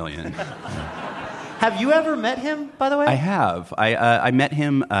Australian. Have you ever met him, by the way? I have. I met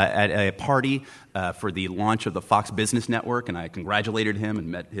him at a party for the launch of the Fox Business Network, and I congratulated him and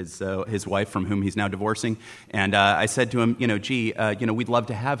met his wife, from whom he's now divorcing. And I said to him, we'd love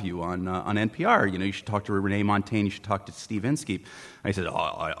to have you on NPR. You should talk to Renee Montagne. You should talk to Steve Inskeep. I said,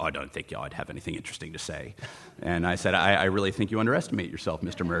 I don't think I'd have anything interesting to say. And I said, I really think you underestimate yourself,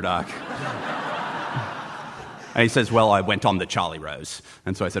 Mr. Murdoch. And he says, well, I went on the Charlie Rose.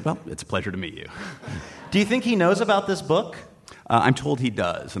 And so I said, well, it's a pleasure to meet you. Do you think he knows about this book? I'm told he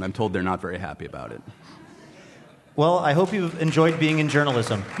does, and I'm told they're not very happy about it. Well, I hope you've enjoyed being in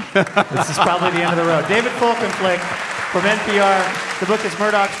journalism. This is probably the end of the road. David Folkenflik from NPR. The book is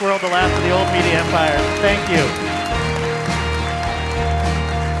Murdoch's World, The Last of the Old Media Empire. Thank you.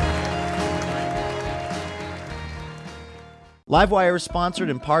 Livewire is sponsored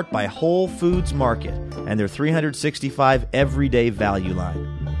in part by Whole Foods Market and their 365 everyday value line.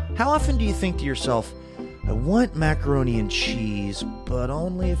 How often do you think to yourself, I want macaroni and cheese, but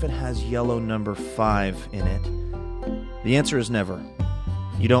only if it has yellow number 5 in it? The answer is never.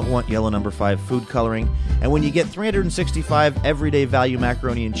 You don't want yellow number 5 food coloring, and when you get 365 everyday value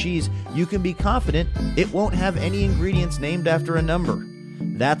macaroni and cheese, you can be confident it won't have any ingredients named after a number.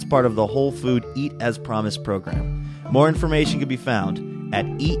 That's part of the Whole Food Eat As Promised program. More information can be found at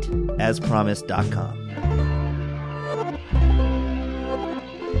eataspromised.com.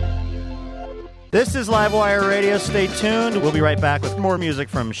 This is Livewire Radio. Stay tuned. We'll be right back with more music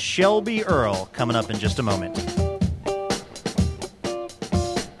from Shelby Earle coming up in just a moment.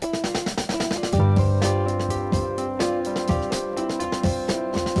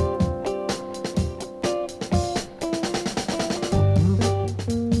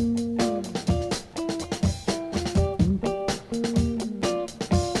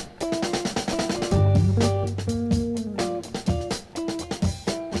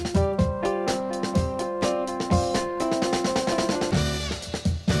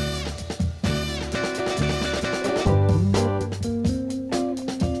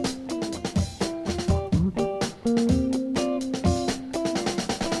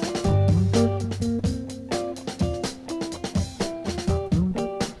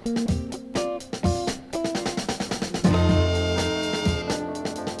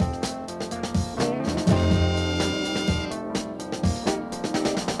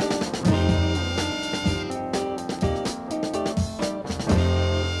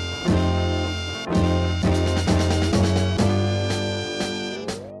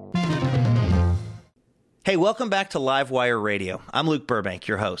 Hey, welcome back to Livewire Radio. I'm Luke Burbank,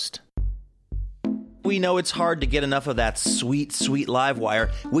 your host. We know it's hard to get enough of that sweet, sweet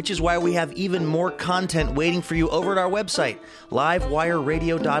Livewire, which is why we have even more content waiting for you over at our website,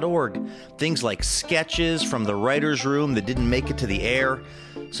 livewireradio.org. Things like sketches from the writer's room that didn't make it to the air,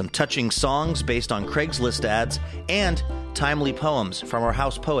 some touching songs based on Craigslist ads, and timely poems from our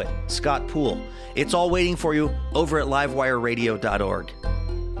house poet, Scott Poole. It's all waiting for you over at livewireradio.org.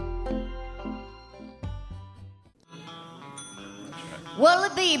 What'll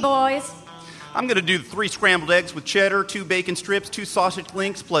it be, boys? I'm going to do 3 scrambled eggs with cheddar, 2 bacon strips, 2 sausage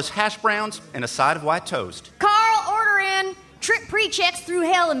links, plus hash browns, and a side of white toast. Carl, order in. Trip pre-checks through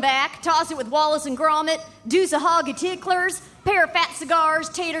hell and back. Toss it with Wallace and Gromit. Deuce of hog of ticklers. Pair of fat cigars,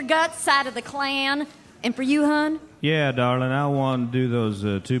 tater guts, side of the clan. And for you, hun? Yeah, darling, I want to do those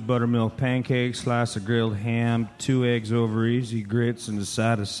 2 buttermilk pancakes, slice of grilled ham, 2 eggs over easy grits, and a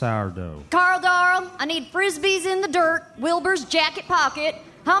side of sourdough. Carl, darl, I need Frisbees in the dirt, Wilbur's jacket pocket,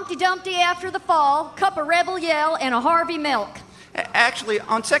 Humpty Dumpty after the fall, cup of Rebel Yell, and a Harvey milk. Actually,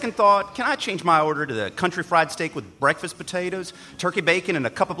 on second thought, can I change my order to the country fried steak with breakfast potatoes, turkey bacon, and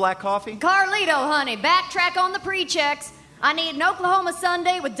a cup of black coffee? Carlito, honey, backtrack on the pre-checks. I need an Oklahoma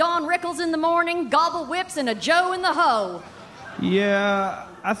Sunday with Don Rickles in the morning, gobble whips, and a Joe in the hoe. Yeah,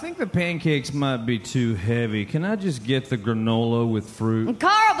 I think the pancakes might be too heavy. Can I just get the granola with fruit? And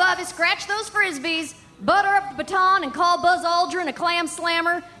Carl, Bobby, scratch those Frisbees. Butter up the baton and call Buzz Aldrin a clam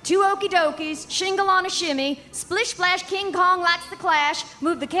slammer. 2 okie dokies, shingle on a shimmy. Splish splash King Kong likes the clash.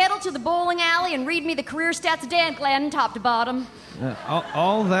 Move the kettle to the bowling alley and read me the career stats of Dan Gladden, top to bottom.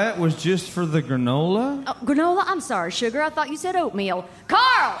 All that was just for the granola? Oh, granola? I'm sorry, sugar. I thought you said oatmeal.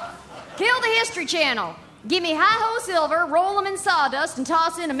 Carl, kill the History Channel. Give me hi-ho silver, roll them in sawdust, and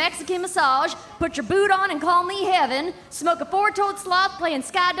toss in a Mexican massage. Put your boot on and call me heaven. Smoke a 4-toed sloth playing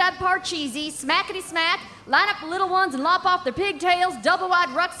skydive parcheesi. Smackety-smack. Line up the little ones and lop off their pigtails. Double-wide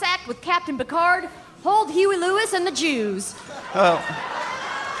rucksack with Captain Picard. Hold Huey Lewis and the Jews.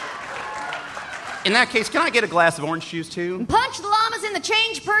 In that case, can I get a glass of orange juice, too? And punch the llamas in the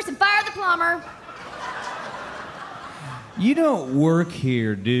change purse and fire the plumber. You don't work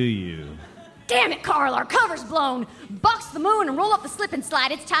here, do you? Damn it, Carl, our cover's blown. Box the moon and roll up the slip and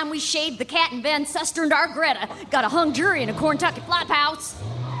slide. It's time we shaved the cat and Van Susterned our Greta. Got a hung jury in a Corntucky flophouse.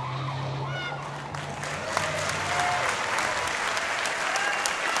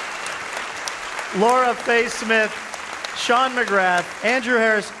 Laura Faye Smith, Sean McGrath, Andrew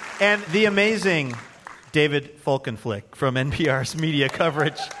Harris, and the amazing David Folkenflik from NPR's media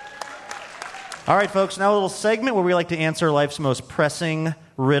coverage. All right, folks, now a little segment where we like to answer life's most pressing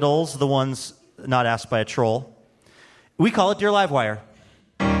riddles, the ones not asked by a troll. We call it Dear Livewire.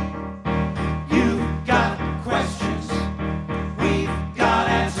 You've got questions, we've got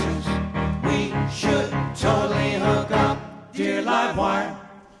answers. We should totally hook up, Dear Livewire.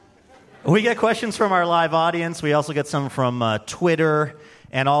 We get questions from our live audience. We also get some from Twitter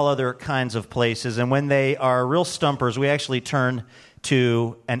and all other kinds of places. And when they are real stumpers, we actually turn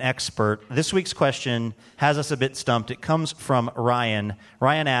to an expert. This week's question has us a bit stumped. It comes from Ryan.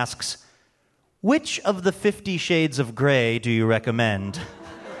 Ryan asks, which of the 50 Shades of Grey do you recommend?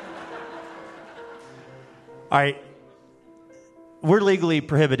 All right. We're legally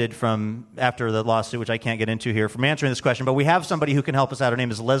prohibited from, after the lawsuit, which I can't get into here, from answering this question, but we have somebody who can help us out. Her name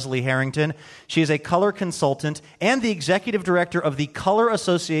is Leslie Harrington. She is a color consultant and the executive director of the Color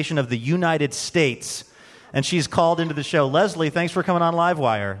Association of the United States. And she's called into the show. Leslie, thanks for coming on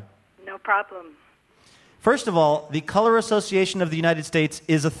Livewire. No problem. First of all, the Color Association of the United States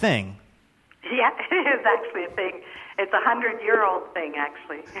is a thing. Yeah, it is actually a thing. It's a 100-year-old thing,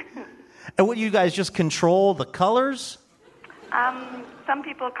 actually. And what, you guys just control the colors? Some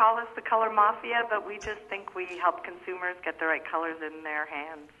people call us the color mafia, but we just think we help consumers get the right colors in their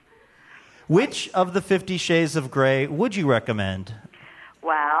hands. Which of the 50 Shades of Grey would you recommend?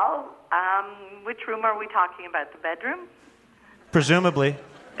 Well, which room are we talking about? The bedroom? Presumably.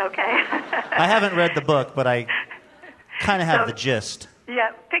 Okay. I haven't read the book, but I kind of have the gist.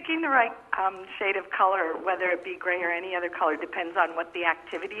 Yeah, picking the right shade of color, whether it be gray or any other color, depends on what the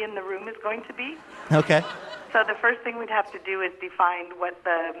activity in the room is going to be. Okay. So the first thing we'd have to do is define what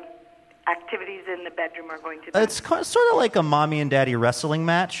the activities in the bedroom are going to be. It's sort of like a mommy and daddy wrestling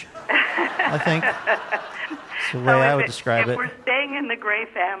match, I think. That's the way I would describe it. If we're staying in the Gray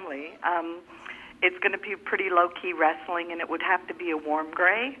family, it's going to be pretty low-key wrestling, and it would have to be a warm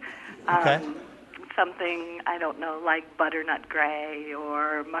gray. Okay. Something, I don't know, like butternut gray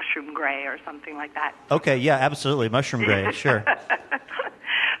or mushroom gray or something like that. Okay, yeah, absolutely. Mushroom gray, sure.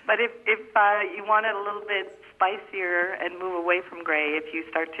 But if you want it a little bit spicier and move away from gray, if you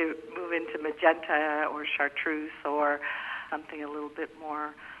start to move into magenta or chartreuse or something a little bit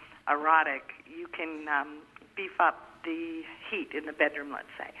more erotic, you can beef up the heat in the bedroom,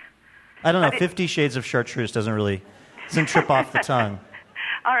 let's say. I don't know, 50 Shades of Chartreuse doesn't trip off the tongue.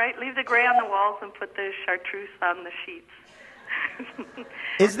 All right, leave the gray on the walls and put the chartreuse on the sheets.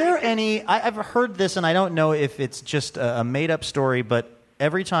 Is there any, I've heard this, and I don't know if it's just a made-up story, but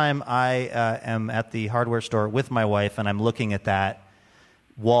every time I am at the hardware store with my wife and I'm looking at that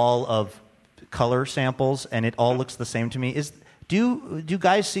wall of color samples and it all looks the same to me, do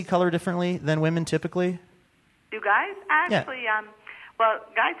guys see color differently than women typically? Do guys? Actually, well,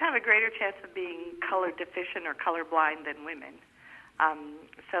 guys have a greater chance of being color deficient or colorblind than women.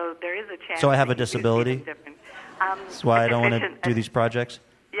 So there is a chance. So I have a disability? That's why I don't want to do these projects?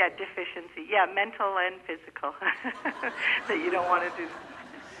 Yeah, deficiency. Yeah, mental and physical that you don't want to do.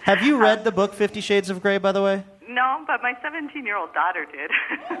 Have you read the book 50 Shades of Grey, by the way? No, but my 17-year-old daughter did.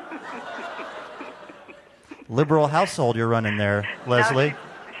 Liberal household you're running there, Leslie. No,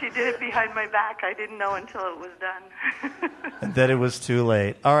 she did it behind my back. I didn't know until it was done. That it was too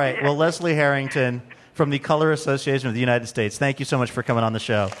late. All right, yeah. Well, Leslie Harrington from the Color Association of the United States, thank you so much for coming on the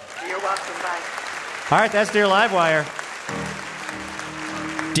show. You're welcome. Bye. All right, that's Dear Livewire.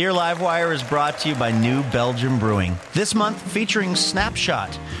 Dear Livewire is brought to you by New Belgium Brewing. This month featuring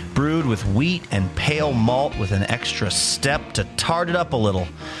Snapshot, brewed with wheat and pale malt with an extra step to tart it up a little,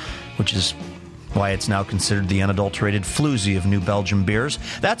 which is why it's now considered the unadulterated floozy of New Belgium beers.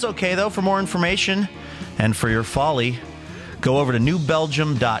 That's okay, though. For more information and for your folly, go over to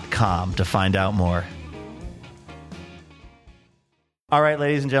newbelgium.com to find out more. All right,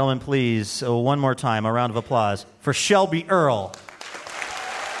 ladies and gentlemen, please, one more time, a round of applause for Shelby Earle.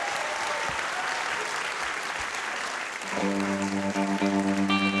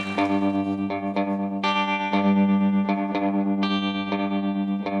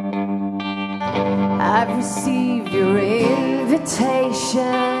 I've received your invitation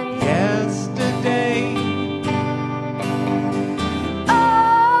yesterday.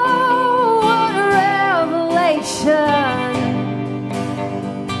 Oh, what a revelation.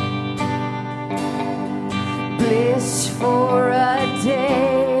 Bliss for us.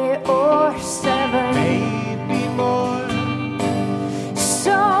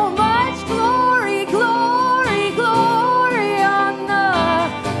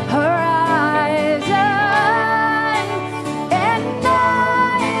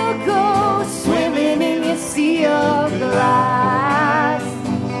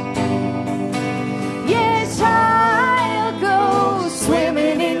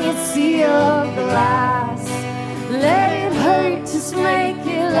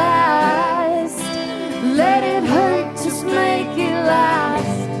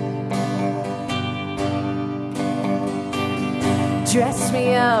 Dress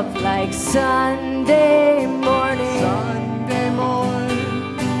me up like Sunday morning. Sunday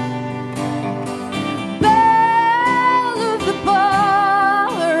morning. Belle of the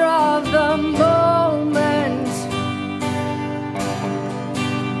bar of the moment.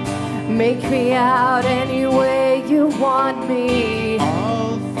 Make me out any way you want me.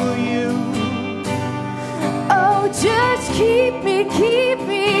 All for you. Oh, just keep me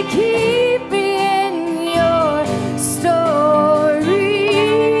in your story.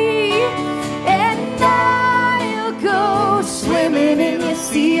 And I'll go swimming in your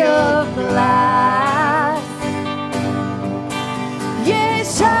sea of glass.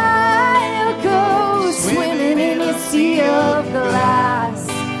 Yes, I'll go swimming in your sea of glass.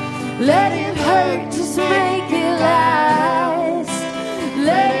 Let it hurt, just make it last.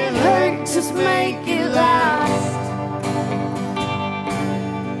 Let it hurt, just make it last.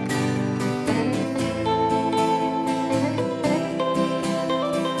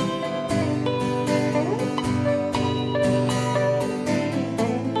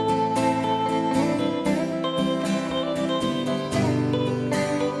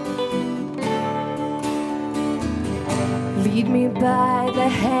 Lead me by the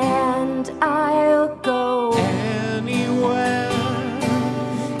hand, I'll go anywhere.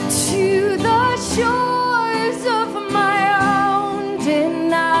 To the shores of my own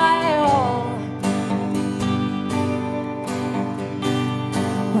denial.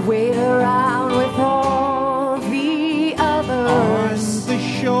 Wait around with all the others. On the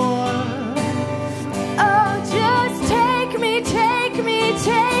shore. Oh, just take me to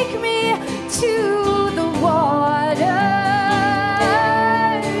the water.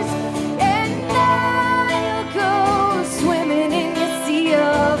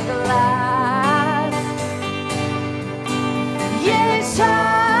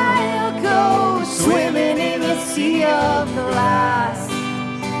 Sea of glass.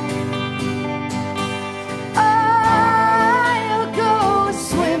 I'll go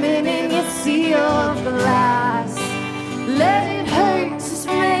swimming in your sea of glass. Let it hurt, just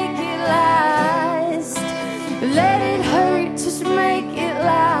make it last. Let it hurt, just make it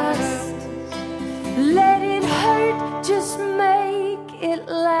last. Let it hurt, just make it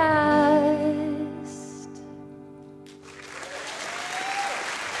last.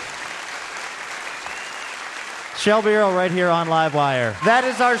 Shelby Earle right here on Livewire. That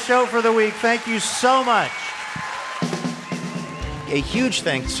is our show for the week. Thank you so much. A huge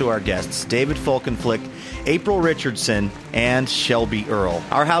thanks to our guests, David Folkenflik, April Richardson, and Shelby Earle.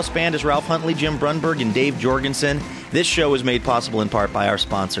 Our house band is Ralph Huntley, Jim Brunberg, and Dave Jorgensen. This show is made possible in part by our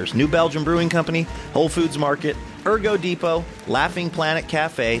sponsors, New Belgium Brewing Company, Whole Foods Market, Ergo Depot, Laughing Planet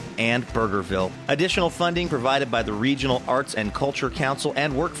Cafe, and Burgerville. Additional funding provided by the Regional Arts and Culture Council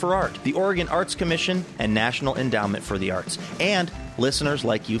and Work for Art, the Oregon Arts Commission, and National Endowment for the Arts, and listeners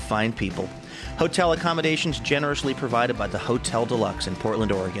like you fine people. Hotel accommodations generously provided by the Hotel Deluxe in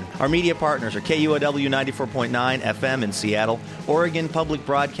Portland, Oregon. Our media partners are KUOW 94.9 FM in Seattle, Oregon Public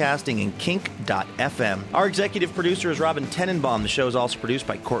Broadcasting, and Kink.FM. Our executive producer is Robin Tenenbaum. The show is also produced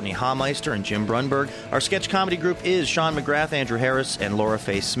by Courtney Haumeister and Jim Brunberg. Our sketch comedy group is Sean McGrath, Andrew Harris, and Laura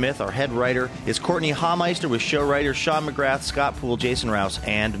Faye Smith. Our head writer is Courtney Haumeister with show writers Sean McGrath, Scott Poole, Jason Rouse,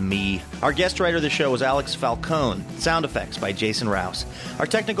 and me. Our guest writer of the show is Alex Falcone. Sound effects by Jason Rouse. Our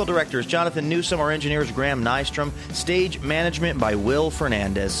technical director is Jonathan Newsom. Our engineer is Graham Nystrom. Stage management by Will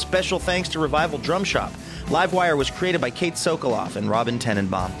Fernandez. Special thanks to Revival Drum Shop. Livewire was created by Kate Sokoloff and Robin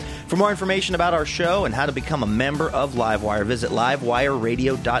Tenenbaum. For more information about our show and how to become a member of Livewire, visit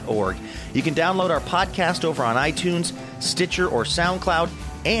livewireradio.org. You can download our podcast over on iTunes, Stitcher, or SoundCloud,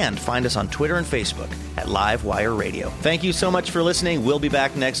 and find us on Twitter and Facebook at Livewire Radio. Thank you so much for listening. We'll be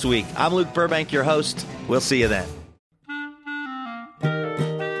back next week. I'm Luke Burbank, your host. We'll see you then.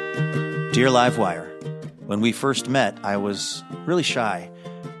 Dear Livewire, when we first met, I was really shy.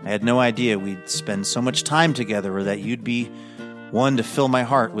 I had no idea we'd spend so much time together, or that you'd be one to fill my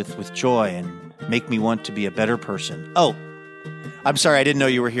heart with joy and make me want to be a better person. Oh, I'm sorry, I didn't know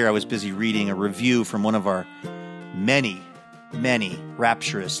you were here. I was busy reading a review from one of our many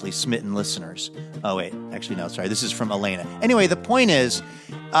rapturously smitten listeners. Oh, wait, actually, no, sorry. This is from Elena. Anyway, the point is,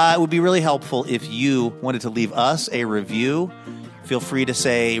 it would be really helpful if you wanted to leave us a review. Feel free to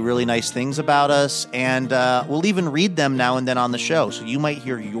say really nice things about us, and we'll even read them now and then on the show. So you might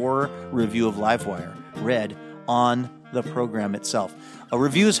hear your review of Livewire read on the program itself.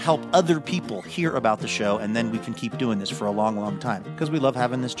 Reviews help other people hear about the show, and then we can keep doing this for a long, long time because we love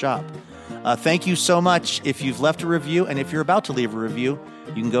having this job. Thank you so much if you've left a review, and if you're about to leave a review,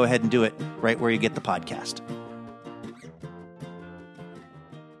 you can go ahead and do it right where you get the podcast.